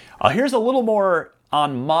 Here's a little more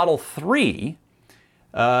on Model 3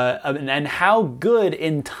 and how good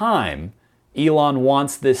in time Elon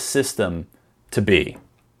wants this system to be.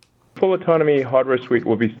 Full autonomy hardware suite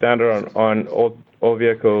will be standard on all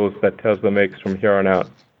vehicles that Tesla makes from here on out.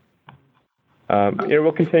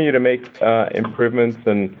 We'll continue to make improvements,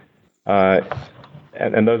 and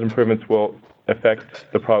those improvements will affect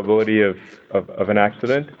the probability of an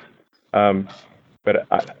accident. But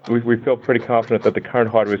we feel pretty confident that the current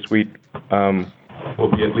hardware suite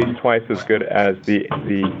will be at least twice as good as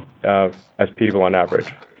as people on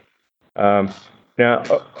average. Now,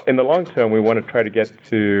 in the long term, we want to try to get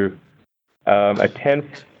to a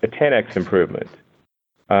 10x improvement,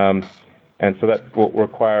 and so that will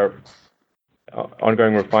require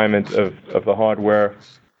ongoing refinement of the hardware.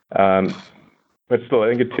 But still,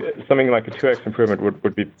 I think something like a 2x improvement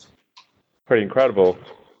would be pretty incredible.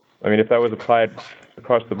 I mean, if that was applied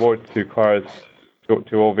across the board to cars,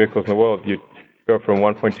 to all vehicles in the world, you'd go from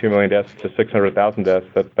 1.2 million deaths to 600,000 deaths.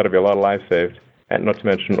 That'd be a lot of lives saved, and not to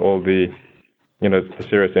mention all the the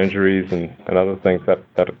serious injuries and other things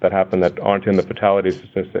that happen that aren't in the fatality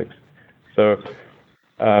statistics. So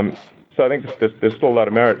I think there's still a lot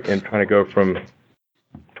of merit in trying to go from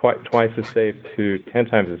twice as safe to 10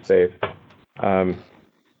 times as safe.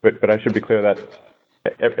 But I should be clear that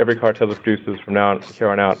every car Tesla produces from here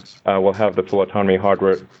on out will have the full autonomy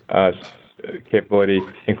hardware capability,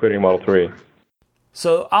 including Model 3.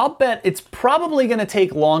 So I'll bet it's probably going to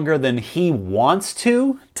take longer than he wants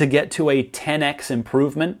to get to a 10x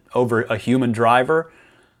improvement over a human driver.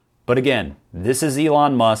 But again, this is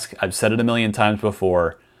Elon Musk. I've said it a million times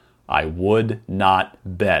before. I would not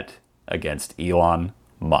bet against Elon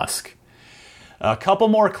Musk. A couple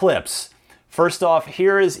more clips. First off,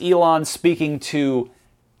 here is Elon speaking to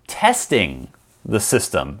testing the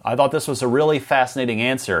system. I thought this was a really fascinating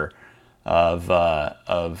answer of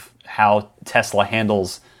how Tesla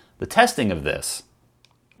handles the testing of this.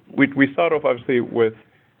 We start off obviously with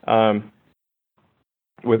testing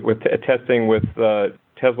with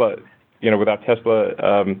Tesla, with our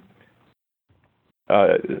Tesla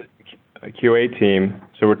QA team.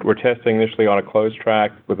 So we're testing initially on a closed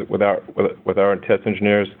track with our test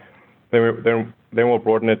engineers. Then we'll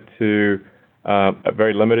broaden it to a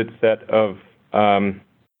very limited set of kind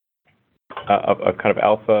of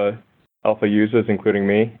alpha users, including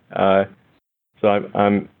me. So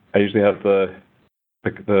I usually have the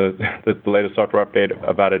the latest software update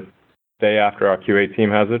about a day after our QA team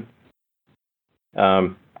has it.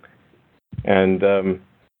 And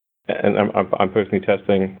I'm personally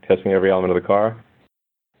testing every element of the car.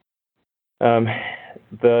 Then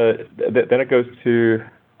it goes to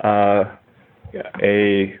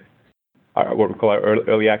what we call our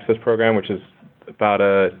early access program, which is about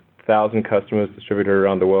 1,000 customers distributed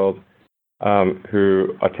around the world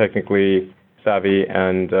who are technically savvy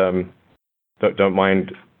and don't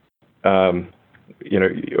mind, or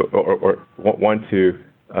want to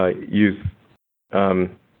use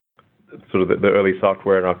sort of the early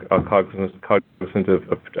software and are cognizant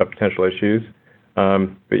of potential issues.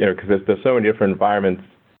 But because there's so many different environments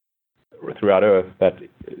throughout Earth that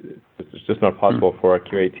it's just not possible for our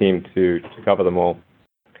QA team to cover them all.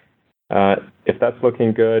 If that's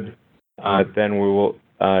looking good, then we will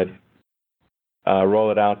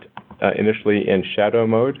roll it out initially in shadow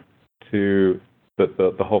mode to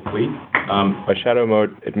the whole fleet. By shadow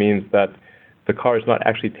mode, it means that the car is not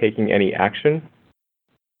actually taking any action,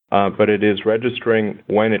 but it is registering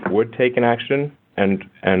when it would take an action and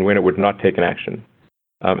when it would not take an action.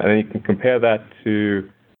 And then you can compare that to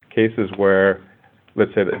cases where,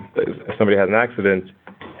 let's say that somebody has an accident,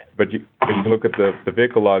 but you can look at the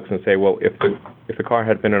vehicle logs and say, well, if the car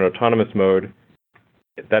had been in autonomous mode,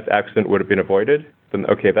 that accident would have been avoided. Then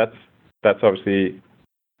okay, that's obviously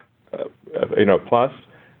plus.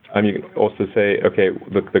 You can also say, okay,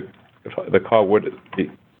 the car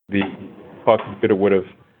the car computer would have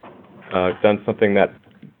done something that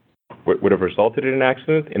would have resulted in an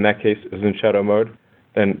accident. In that case, is in shadow mode.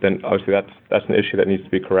 Then obviously that's an issue that needs to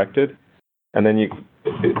be corrected. And then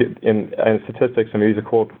in statistics, these are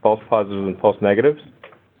called false positives and false negatives.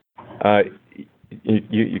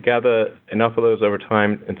 You gather enough of those over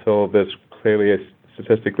time until there's clearly a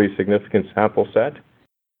statistically significant sample set,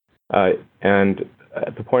 and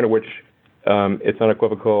at the point at which it's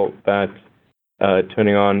unequivocal that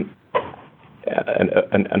turning on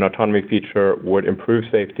an autonomy feature would improve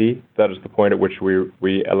safety, that is the point at which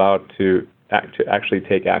we allow it to actually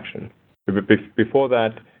take action. Before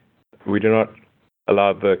that, we do not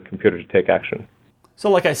allow the computer to take action. So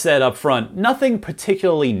like I said up front, nothing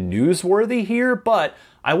particularly newsworthy here, but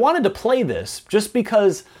I wanted to play this just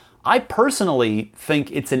because I personally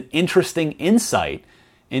think it's an interesting insight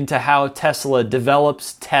into how Tesla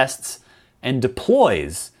develops, tests, and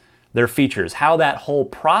deploys their features, how that whole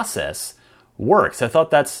process works. I thought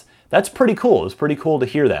that's pretty cool. It's pretty cool to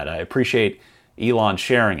hear that. I appreciate Elon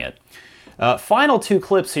sharing it. Final two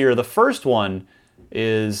clips here. The first one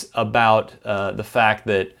is about the fact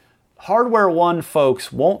that Hardware One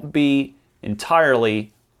folks won't be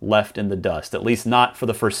entirely left in the dust, at least not for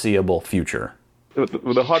the foreseeable future.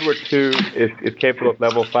 The Hardware 2 is capable of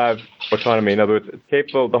level 5 autonomy. In other words,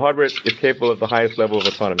 the hardware is capable of the highest level of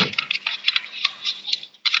autonomy.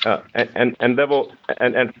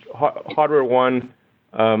 Hardware 1,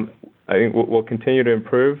 I think will continue to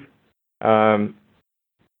improve. As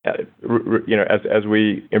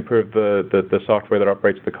we improve the software that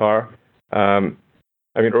operates the car.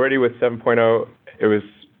 Already with 7.0, it was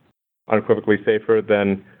unequivocally safer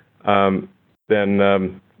than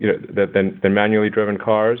manually driven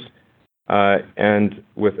cars, and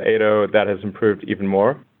with 8.0, that has improved even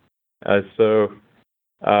more. It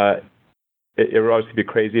would obviously be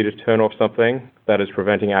crazy to turn off something that is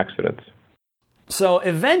preventing accidents. So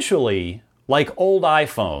eventually, like old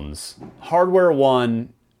iPhones, Hardware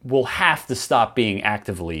 1 will have to stop being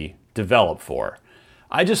actively developed for.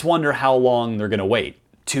 I just wonder how long they're going to wait.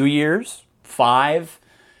 2 years? 5?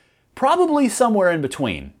 Probably somewhere in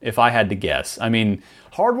between, if I had to guess.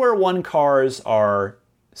 Hardware 1 cars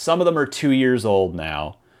some of them are 2 years old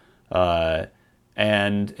now.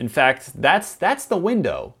 And in fact, that's the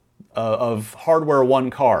window of Hardware 1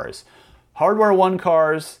 cars. Hardware 1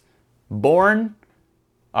 cars, born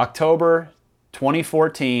October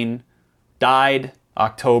 2014, died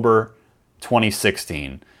October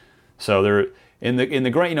 2016. So they're in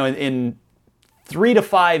 3 to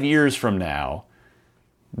 5 years from now,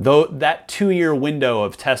 though that 2-year window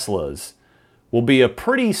of Teslas will be a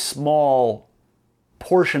pretty small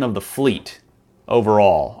portion of the fleet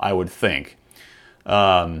overall, I would think.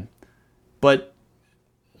 But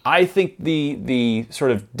I think the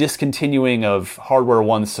sort of discontinuing of Hardware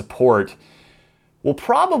 1 support will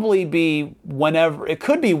probably be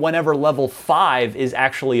whenever level 5 is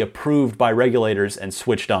actually approved by regulators and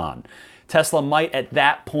switched on. Tesla might at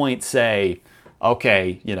that point say,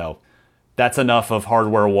 okay, that's enough of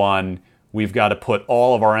Hardware 1. We've got to put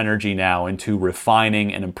all of our energy now into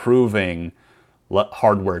refining and improving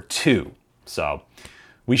Hardware 2. So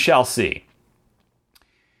we shall see.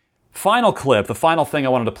 final clip, the final thing I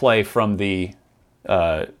wanted to play from the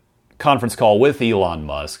conference call with Elon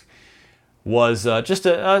Musk was just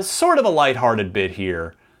a sort of a lighthearted bit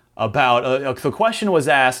here about the question was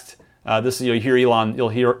asked. You'll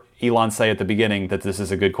hear Elon say at the beginning that this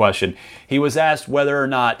is a good question. He was asked whether or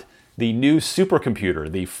not the new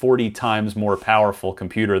supercomputer, the 40 times more powerful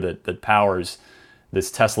computer that powers this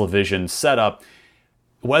Tesla Vision setup,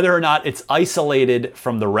 whether or not it's isolated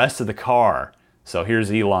from the rest of the car. So here's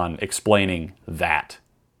Elon explaining that.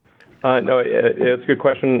 No, it's a good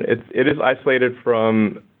question. It is isolated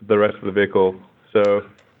from the rest of the vehicle. So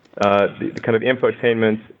the kind of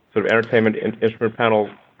infotainment, sort of entertainment instrument panel,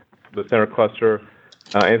 the center cluster,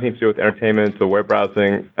 anything to do with entertainment, so web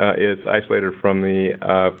browsing, is isolated from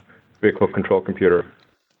the vehicle control computer.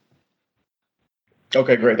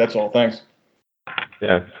 Okay, great. That's all. Thanks.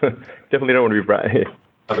 Yeah, definitely don't want to be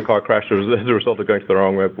have a car crash as a result of going to the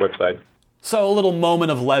wrong website. So a little moment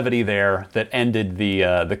of levity there that ended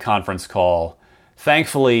the conference call.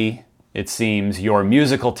 Thankfully, it seems your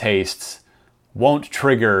musical tastes won't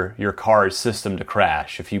trigger your car's system to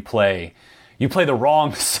crash if you play the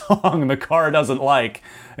wrong song the car doesn't like.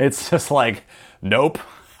 It's just like, nope,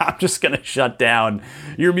 I'm just going to shut down.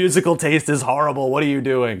 Your musical taste is horrible. What are you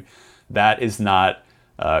doing? That is not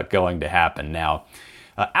going to happen. Now,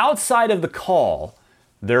 outside of the call,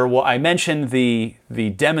 I mentioned the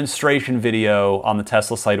demonstration video on the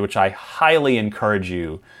Tesla site, which I highly encourage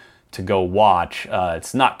you to go watch.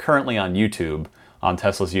 It's not currently on YouTube, on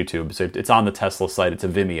Tesla's YouTube. So it's on the Tesla site. It's a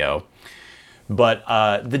Vimeo. But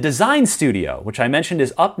the design studio, which I mentioned,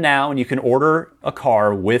 is up now, and you can order a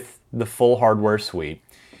car with the full hardware suite.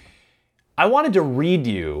 I wanted to read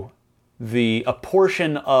you a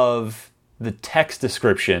portion of the text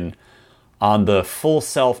description on the full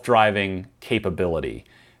self-driving capability,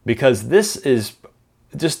 because this is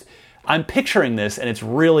just, I'm picturing this and it's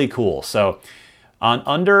really cool. So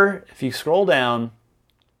if you scroll down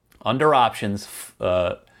under options,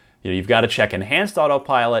 you've got to check enhanced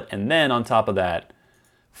autopilot, and then on top of that,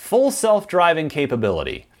 full self-driving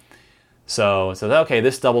capability. So it says, okay,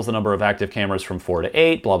 this doubles the number of active cameras from 4 to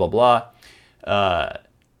 8, blah, blah, blah.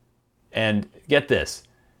 And get this.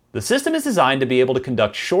 The system is designed to be able to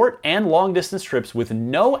conduct short and long-distance trips with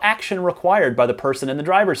no action required by the person in the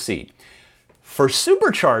driver's seat. For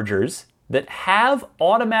superchargers that have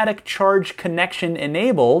automatic charge connection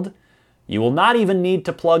enabled, you will not even need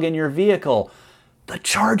to plug in your vehicle. The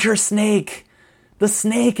charger snake! The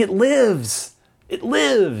snake, it lives! It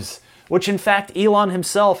lives! Which, in fact, Elon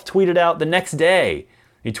himself tweeted out the next day.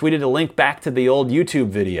 He tweeted a link back to the old YouTube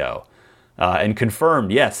video. And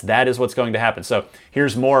confirmed, yes, that is what's going to happen. So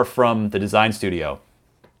here's more from the design studio.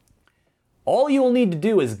 All you will need to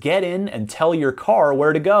do is get in and tell your car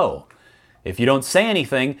where to go. If you don't say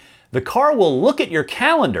anything, the car will look at your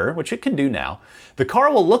calendar, which it can do now. The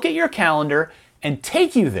car will look at your calendar and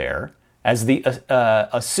take you there as the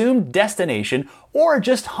assumed destination, or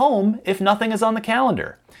just home if nothing is on the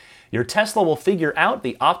calendar. Your Tesla will figure out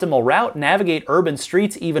the optimal route, navigate urban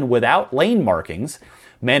streets even without lane markings,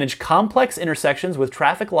 manage complex intersections with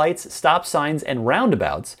traffic lights, stop signs, and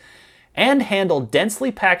roundabouts, and handle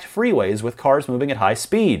densely packed freeways with cars moving at high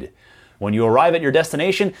speed. When you arrive at your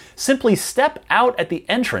destination, simply step out at the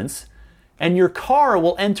entrance, and your car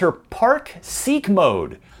will enter Park Seek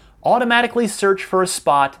mode, automatically search for a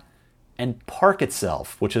spot, and park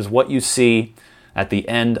itself, which is what you see at the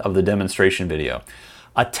end of the demonstration video.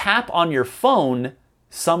 A tap on your phone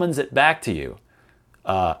summons it back to you.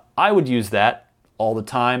 I would use that all the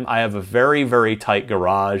time. I have a very, very tight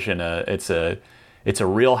garage, and it's a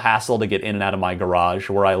real hassle to get in and out of my garage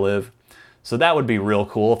where I live. So that would be real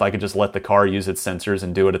cool if I could just let the car use its sensors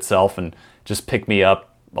and do it itself and just pick me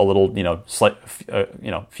up a little,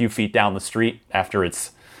 few feet down the street after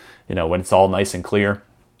it's, when it's all nice and clear.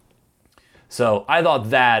 So I thought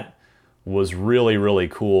that was really, really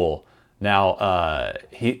cool. Now,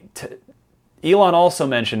 Elon also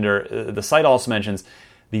mentioned, or the site also mentions,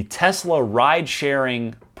 the Tesla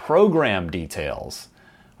ride-sharing program details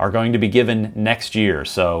are going to be given next year.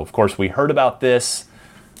 So, of course, we heard about this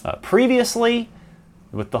previously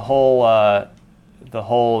with the whole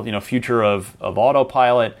future of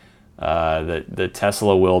autopilot. That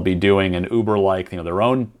Tesla will be doing an Uber-like, their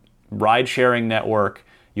own ride-sharing network.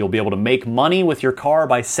 You'll be able to make money with your car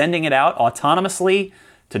by sending it out autonomously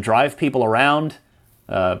to drive people around,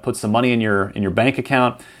 put some money in your bank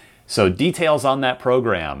account. So details on that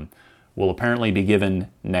program will apparently be given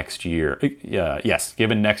next year.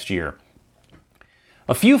 Given next year.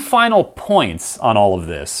 A few final points on all of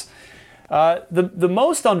this. The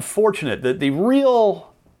most unfortunate, the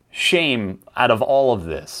real shame out of all of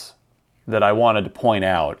this that I wanted to point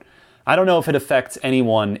out I don't know if it affects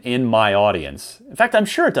anyone in my audience. In fact, I'm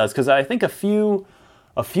sure it does, because I think a few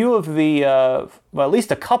of the, well, at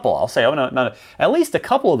least a couple, I'll say, at least a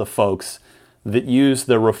couple of the folks that use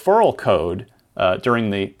the referral code during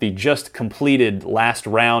the just completed last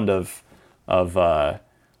round of the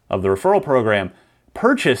referral program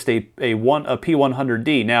purchased a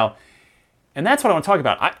P100D. Now, and that's what I want to talk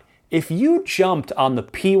about. If you jumped on the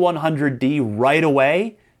P100D right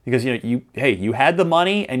away, because you had the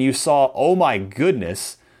money and you saw, oh my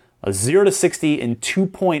goodness, a 0 to 60 in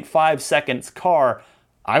 2.5 seconds car,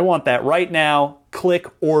 I want that right now, click,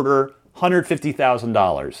 order,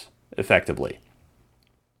 $150,000 effectively.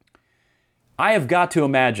 I have got to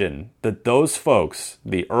imagine that those folks,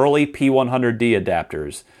 the early P100D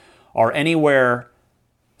adapters, are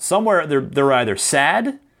somewhere they're either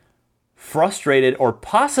sad, frustrated, or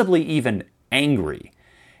possibly even angry.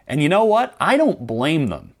 And you know what? I don't blame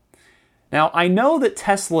them. Now, I know that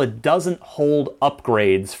Tesla doesn't hold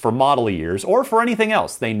upgrades for model years or for anything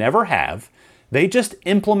else. They never have. They just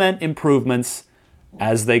implement improvements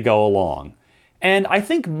as they go along. And I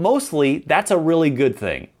think mostly that's a really good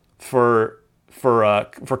thing for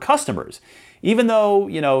customers. Even though,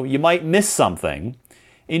 you might miss something,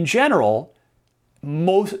 in general,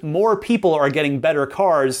 more people are getting better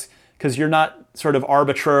cars because you're not sort of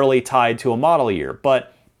arbitrarily tied to a model year.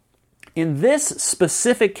 But in this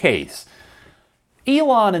specific case,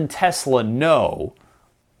 Elon and Tesla know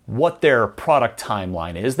what their product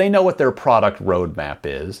timeline is. They know what their product roadmap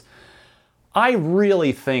is. I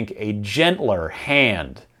really think a gentler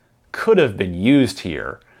hand could have been used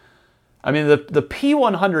here. I mean, the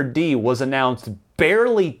P100D was announced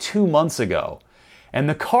barely 2 months ago, and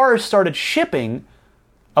the cars started shipping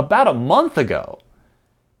about a month ago.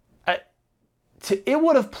 It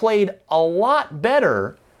would have played a lot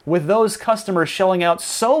better with those customers shelling out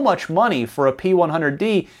so much money for a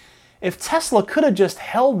P100D if Tesla could have just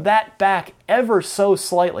held that back ever so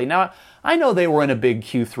slightly. Now, I know they were in a big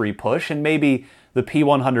Q3 push, and maybe the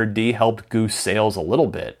P100D helped goose sales a little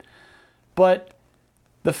bit. But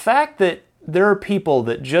the fact that there are people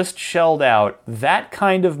that just shelled out that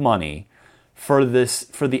kind of money for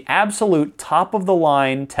the absolute top of the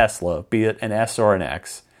line Tesla, be it an S or an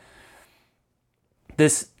X,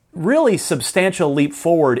 this really substantial leap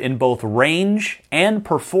forward in both range and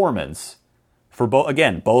performance for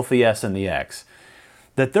both the S and the X,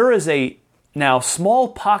 that there is a now small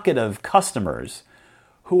pocket of customers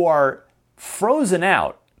who are frozen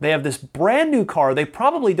out. They have this brand new car. They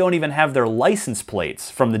probably don't even have their license plates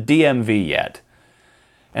from the DMV yet.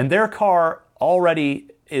 And their car already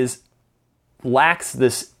lacks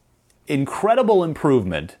this incredible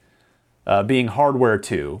improvement, being hardware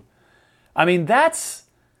 2. I mean, that's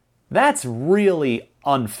really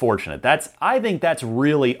unfortunate. I think that's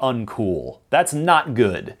really uncool. That's not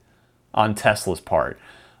good on Tesla's part.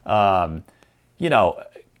 You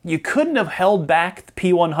couldn't have held back the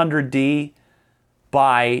P100D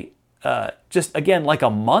by just, again, like a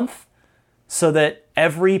month, so that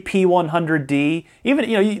every P100D,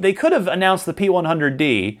 even, they could have announced the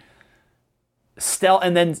P100D,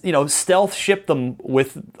 stealth ship them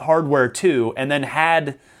with hardware 2, and then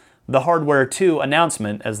had the hardware 2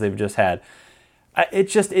 announcement as they've just had.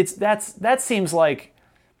 That seems like,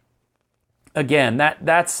 again,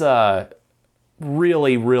 that's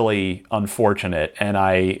really, really unfortunate. And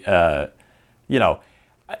a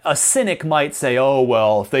cynic might say, oh,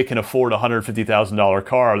 well, if they can afford a $150,000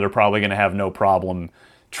 car, they're probably going to have no problem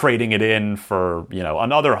trading it in for,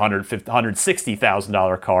 another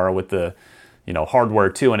 $160,000 car with the, hardware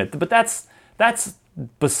 2 in it. But that's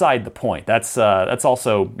beside the point. That's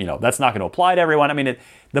also, that's not going to apply to everyone. I mean,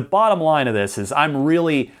 the bottom line of this is I'm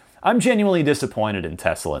genuinely disappointed in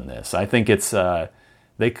Tesla in this. I think it's,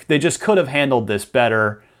 they just could have handled this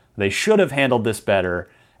better. They should have handled this better.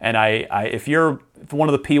 And if you're one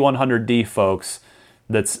of the P100D folks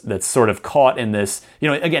that's sort of caught in this,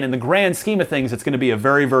 again, in the grand scheme of things, it's going to be a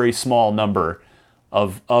very, very small number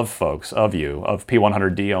of folks, of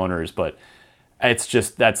P100D owners, but it's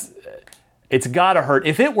got to hurt.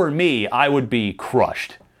 If it were me, I would be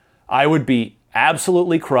crushed. I would be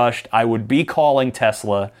absolutely crushed. I would be calling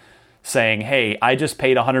Tesla saying, hey, I just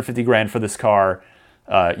paid $150,000 for this car.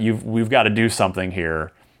 We've got to do something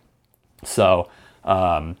here. So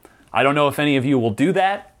I don't know if any of you will do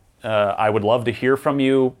that. I would love to hear from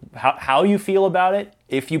you how you feel about it,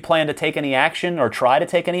 if you plan to take any action or try to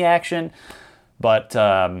take any action. But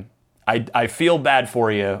I feel bad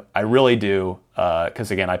for you. I really do. Because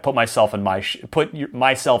again, I put myself in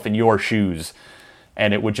myself in your shoes,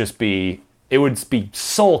 and it would be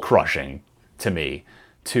soul crushing to me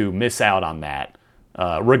to miss out on that,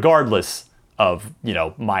 regardless of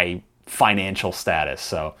my financial status.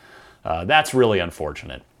 So that's really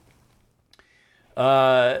unfortunate.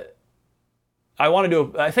 I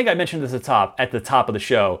think I mentioned this at the top of the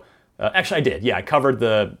show. Actually, I did. Yeah, I covered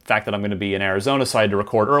the fact that I'm going to be in Arizona, so I had to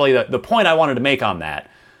record early. The point I wanted to make on that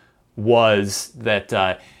was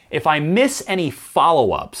that if I miss any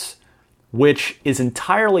follow-ups, which is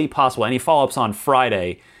entirely possible, any follow-ups on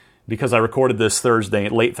Friday, because I recorded this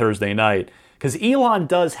late Thursday night, because Elon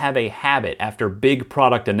does have a habit after big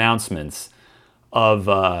product announcements of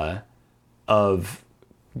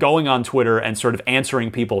going on Twitter and sort of answering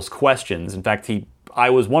people's questions. In fact, I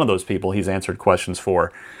was one of those people he's answered questions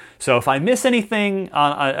for. So if I miss anything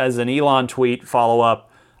as an Elon tweet follow-up,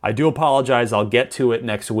 I do apologize. I'll get to it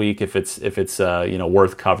next week if it's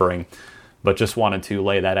worth covering. But just wanted to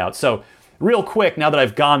lay that out. So real quick, now that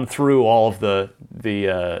I've gone through all of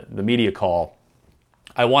the media call,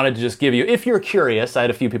 I wanted to just give you, if you're curious, I had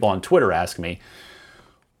a few people on Twitter ask me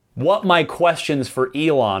what my questions for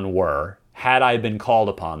Elon were had I been called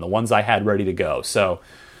upon, the ones I had ready to go. So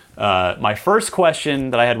my first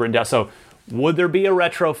question that I had written down, so would there be a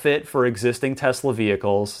retrofit for existing Tesla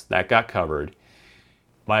vehicles? That got covered.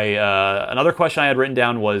 Another question I had written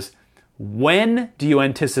down was, when do you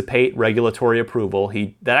anticipate regulatory approval?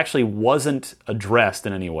 That actually wasn't addressed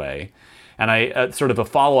in any way. And I sort of a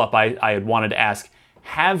follow-up I had wanted to ask,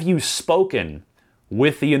 have you spoken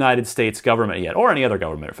with the United States government yet, or any other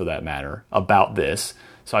government for that matter, about this?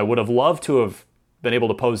 So I would have loved to have been able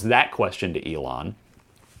to pose that question to Elon.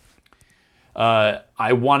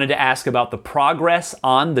 I wanted to ask about the progress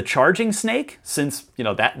on the charging snake, since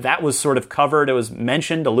that was sort of covered, it was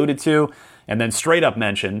mentioned, alluded to, and then straight up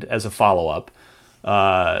mentioned as a follow-up.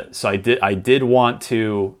 So I did want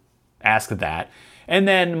to ask that. And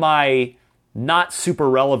then my not super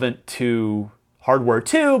relevant to Hardware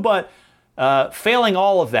 2, but failing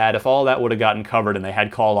all of that, if all that would have gotten covered and they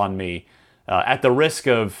had called on me, at the risk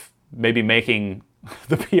of maybe making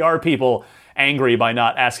the PR people angry by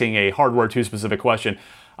not asking a Hardware 2 specific question,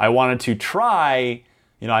 I wanted to try,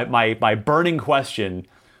 my burning question,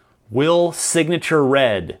 will Signature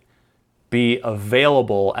Red be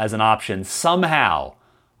available as an option somehow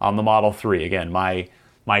on the Model 3? Again, my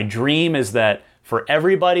dream is that for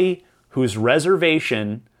everybody whose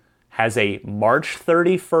reservation has a March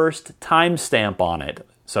 31st timestamp on it,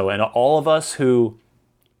 so and all of us who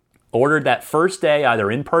ordered that first day, either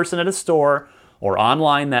in person at a store or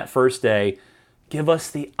online that first day, give us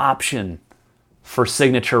the option for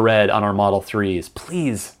Signature Red on our Model 3s.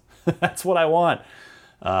 Please. That's what I want.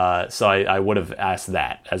 So I would have asked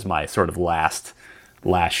that as my sort of last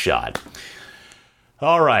shot.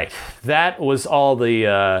 All right. That was all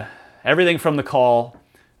the everything from the call.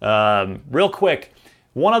 Real quick,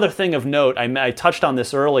 one other thing of note, I touched on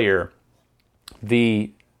this earlier.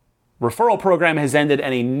 The referral program has ended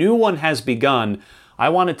and a new one has begun. I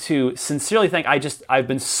wanted to sincerely thank, I've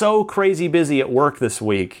been so crazy busy at work this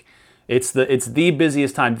week. It's the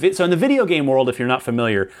busiest time. So in the video game world, if you're not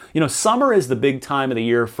familiar, summer is the big time of the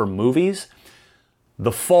year for movies.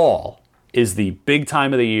 The fall is the big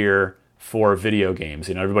time of the year for video games.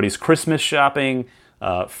 Everybody's Christmas shopping.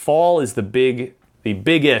 Fall is the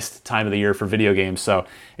biggest time of the year for video games. So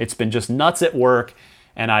it's been just nuts at work.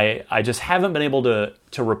 And I just haven't been able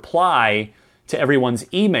to reply to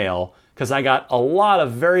everyone's email because I got a lot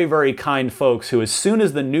of very, very kind folks who, as soon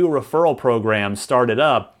as the new referral program started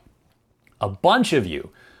up, a bunch of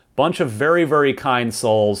very, very kind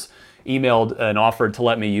souls emailed and offered to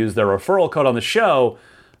let me use their referral code on the show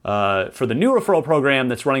for the new referral program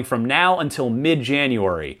that's running from now until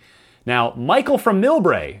mid-January. Now, Michael from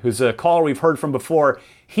Millbrae, who's a caller we've heard from before,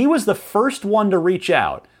 he was the first one to reach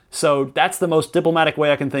out. So that's the most diplomatic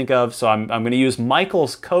way I can think of. So I'm going to use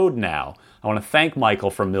Michael's code now. I want to thank Michael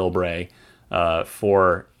from Millbrae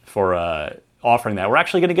for offering that. We're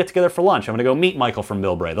actually going to get together for lunch. I'm going to go meet Michael from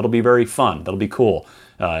Millbrae. That'll be very fun. That'll be cool.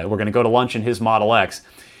 We're going to go to lunch in his Model X.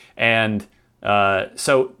 And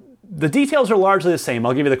so the details are largely the same.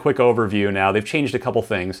 I'll give you the quick overview now. They've changed a couple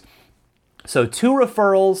things. So 2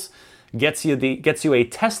 referrals gets you a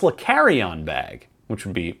Tesla carry-on bag, which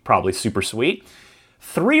would be probably super sweet.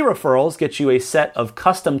 3 referrals gets you a set of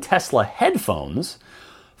custom Tesla headphones.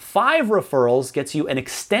 5 referrals gets you an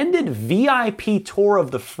extended VIP tour of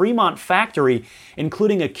the Fremont factory,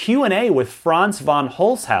 including a Q&A with Franz von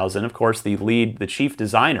Holzhausen, of course, the chief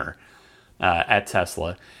designer at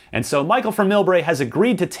Tesla. And so Michael from Millbrae has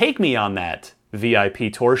agreed to take me on that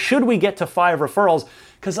VIP tour should we get to 5 referrals,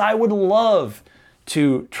 because I would love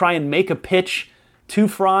to try and make a pitch to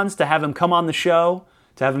Franz to have him come on the show,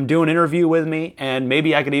 to have him do an interview with me, and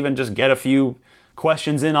maybe I could even just get a few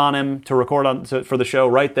questions in on him to record for the show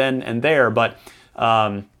right then and there. But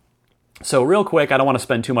So real quick, I don't want to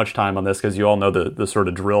spend too much time on this because you all know the sort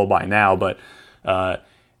of drill by now, but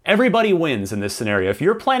everybody wins in this scenario. If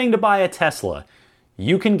you're planning to buy a Tesla,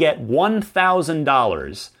 you can get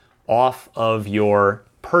 $1,000 off of your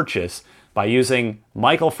purchase by using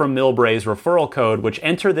Michael from Millbray's referral code, which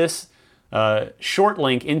enter this short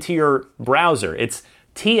link into your browser. It's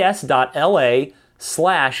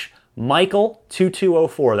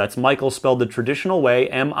ts.la/Michael2204. That's Michael spelled the traditional way,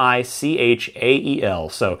 Michael.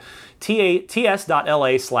 So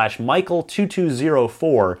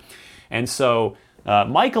ts.la/Michael2204. And so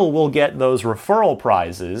Michael will get those referral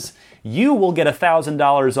prizes. You will get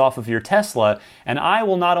 $1,000 off of your Tesla, and I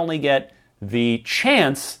will not only get the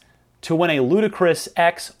chance to win a ludicrous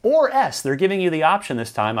X or S. They're giving you the option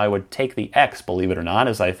this time. I would take the X, believe it or not,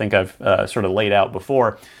 as I think I've sort of laid out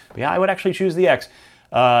before. But yeah, I would actually choose the X.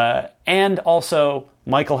 And also,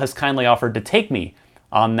 Michael has kindly offered to take me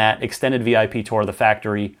on that extended VIP tour of the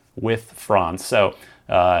factory with Franz. So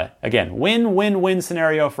again, win-win-win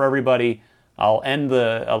scenario for everybody. I'll end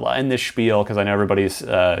this spiel because I know everybody's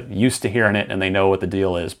used to hearing it and they know what the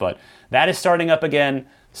deal is. But that is starting up again,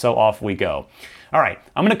 so off we go. All right,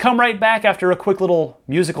 I'm going to come right back after a quick little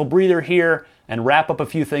musical breather here and wrap up a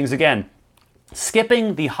few things. Again,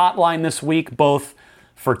 skipping the hotline this week, both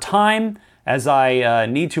for time, as I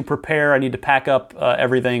need to prepare, I need to pack up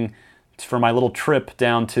everything for my little trip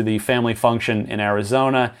down to the family function in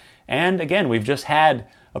Arizona. And again, we've just had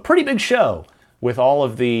a pretty big show with all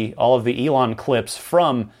of the Elon clips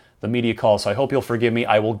from the media call. So I hope you'll forgive me.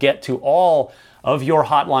 I will get to all of your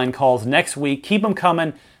hotline calls next week. Keep them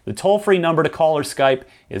coming. The toll-free number to call or Skype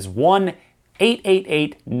is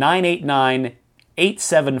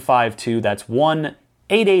 1-888-989-8752. That's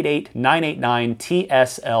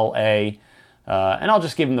 1-888-989-TSLA. And I'll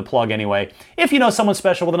just give them the plug anyway. If you know someone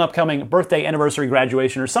special with an upcoming birthday, anniversary,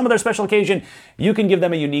 graduation, or some other special occasion, you can give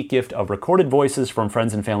them a unique gift of recorded voices from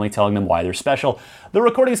friends and family telling them why they're special. The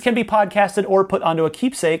recordings can be podcasted or put onto a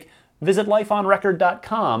keepsake. Visit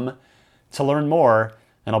lifeonrecord.com to learn more.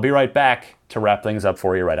 And I'll be right back to wrap things up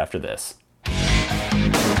for you right after this.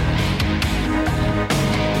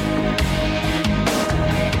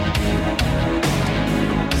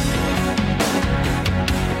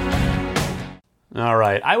 All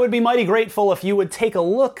right. I would be mighty grateful if you would take a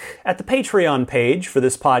look at the Patreon page for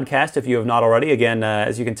this podcast if you have not already. Again,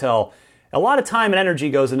 as you can tell, a lot of time and energy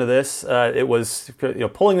goes into this. It was,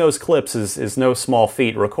 pulling those clips is no small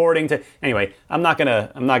feat. Recording anyway. I'm not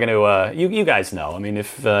gonna. You guys know. I mean,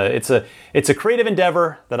 if it's a creative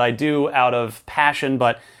endeavor that I do out of passion,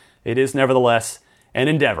 but it is nevertheless an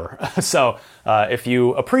endeavor. So if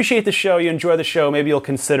you appreciate the show, you enjoy the show, maybe you'll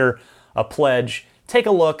consider a pledge. Take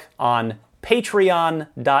a look on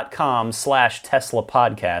patreon.com/Tesla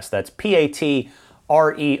podcast. That's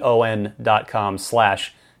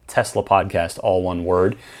patreon.com/Tesla podcast, all one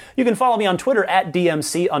word. You can follow me on Twitter at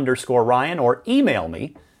DMC_Ryan or email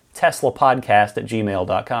me,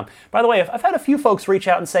 teslapodcast@gmail.com. By the way, I've had a few folks reach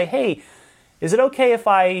out and say, hey, is it okay if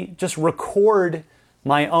I just record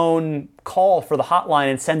my own call for the hotline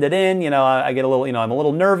and send it in? I get a little, I'm a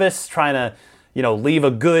little nervous trying to, leave a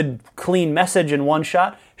good, clean message in one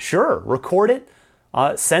shot. Sure, record it,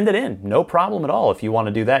 send it in. No problem at all. If you want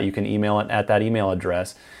to do that, you can email it at that email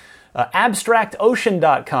address.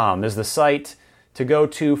 AbstractOcean.com is the site to go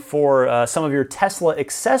to for some of your Tesla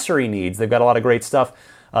accessory needs. They've got a lot of great stuff.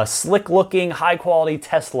 Slick-looking, high-quality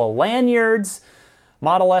Tesla lanyards,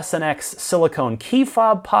 Model S and X silicone key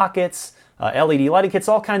fob pockets, LED lighting kits,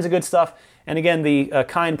 all kinds of good stuff. And again, the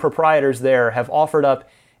kind proprietors there have offered up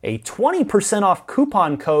a 20% off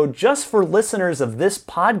coupon code just for listeners of this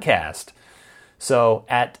podcast. So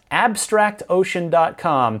at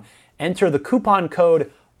AbstractOcean.com, enter the coupon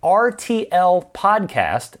code RTL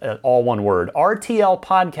Podcast, all one word, RTL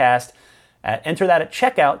Podcast. Enter that at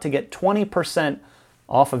checkout to get 20%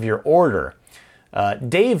 off of your order.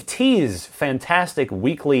 Dave T's fantastic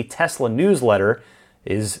weekly Tesla newsletter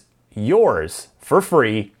is yours for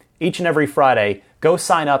free each and every Friday. Go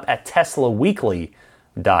sign up at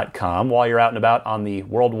TeslaWeekly.com. While you're out and about on the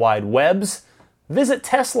World Wide Webs, visit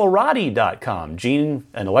Teslarati.com. Gene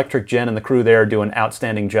and Electric Jen and the crew there do an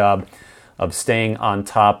outstanding job of staying on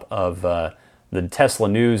top of the Tesla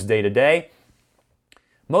news day to day.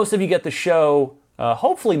 Most of you get the show,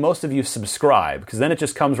 hopefully most of you subscribe, because then it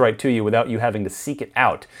just comes right to you without you having to seek it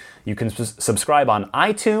out. You can subscribe on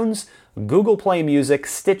iTunes, Google Play Music,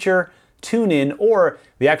 Stitcher, TuneIn, or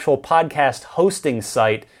the actual podcast hosting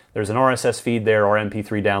site. There's an RSS feed there or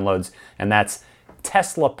MP3 downloads, and that's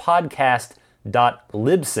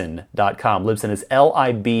teslapodcast.libsyn.com. Libsyn is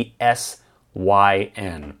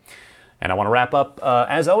Libsyn. And I want to wrap up,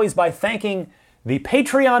 as always, by thanking the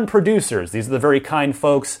Patreon producers. These are the very kind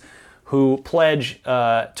folks who pledge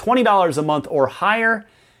 $20 a month or higher,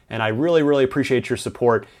 and I really, really appreciate your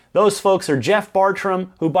support. Those folks are Jeff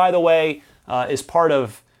Bartram, who, by the way, is part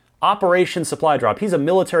of Operation Supply Drop. He's a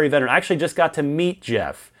military veteran. I actually just got to meet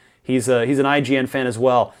Jeff. He's an IGN fan as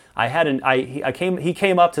well. He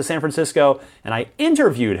came up to San Francisco, and I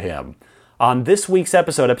interviewed him on this week's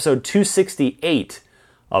episode 268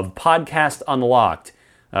 of Podcast Unlocked,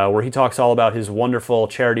 where he talks all about his wonderful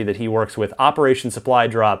charity that he works with, Operation Supply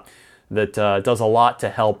Drop, that does a lot to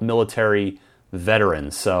help military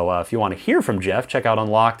veterans. So if you want to hear from Jeff, check out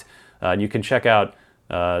Unlocked, and you can check out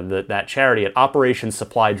that charity at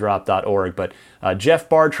operationsupply.drop.org. But Jeff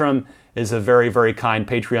Bartram is a very, very kind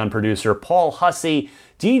Patreon producer. Paul Hussey,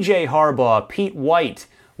 DJ Harbaugh, Pete White,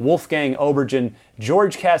 Wolfgang Obergen,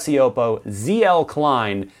 George Cassiopo, ZL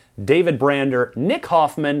Klein, David Brander, Nick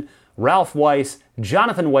Hoffman, Ralph Weiss,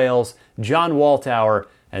 Jonathan Wales, John Waltower,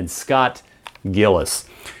 and Scott Gillis.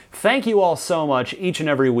 Thank you all so much each and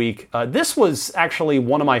every week. This was actually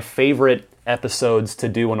one of my favorite episodes to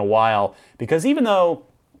do in a while, because even though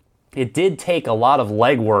it did take a lot of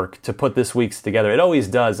legwork to put this week's together, it always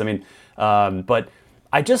does. I mean, but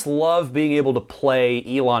I just love being able to play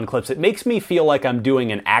Elon clips. It makes me feel like I'm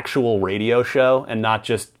doing an actual radio show and not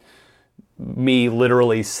just me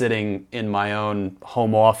literally sitting in my own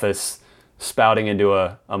home office spouting into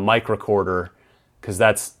a mic recorder, because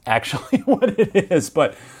that's actually what it is.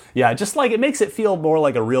 But yeah, just like it makes it feel more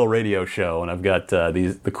like a real radio show, and I've got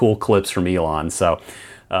the cool clips from Elon. So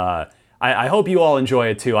I hope you all enjoy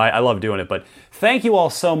it too. I love doing it. But thank you all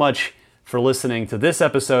so much for listening to this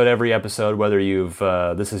episode, every episode, whether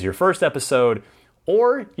this is your first episode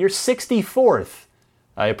or your 64th.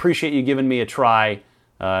 I appreciate you giving me a try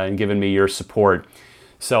and giving me your support.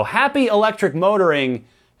 So happy electric motoring,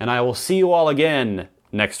 and I will see you all again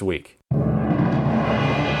next week.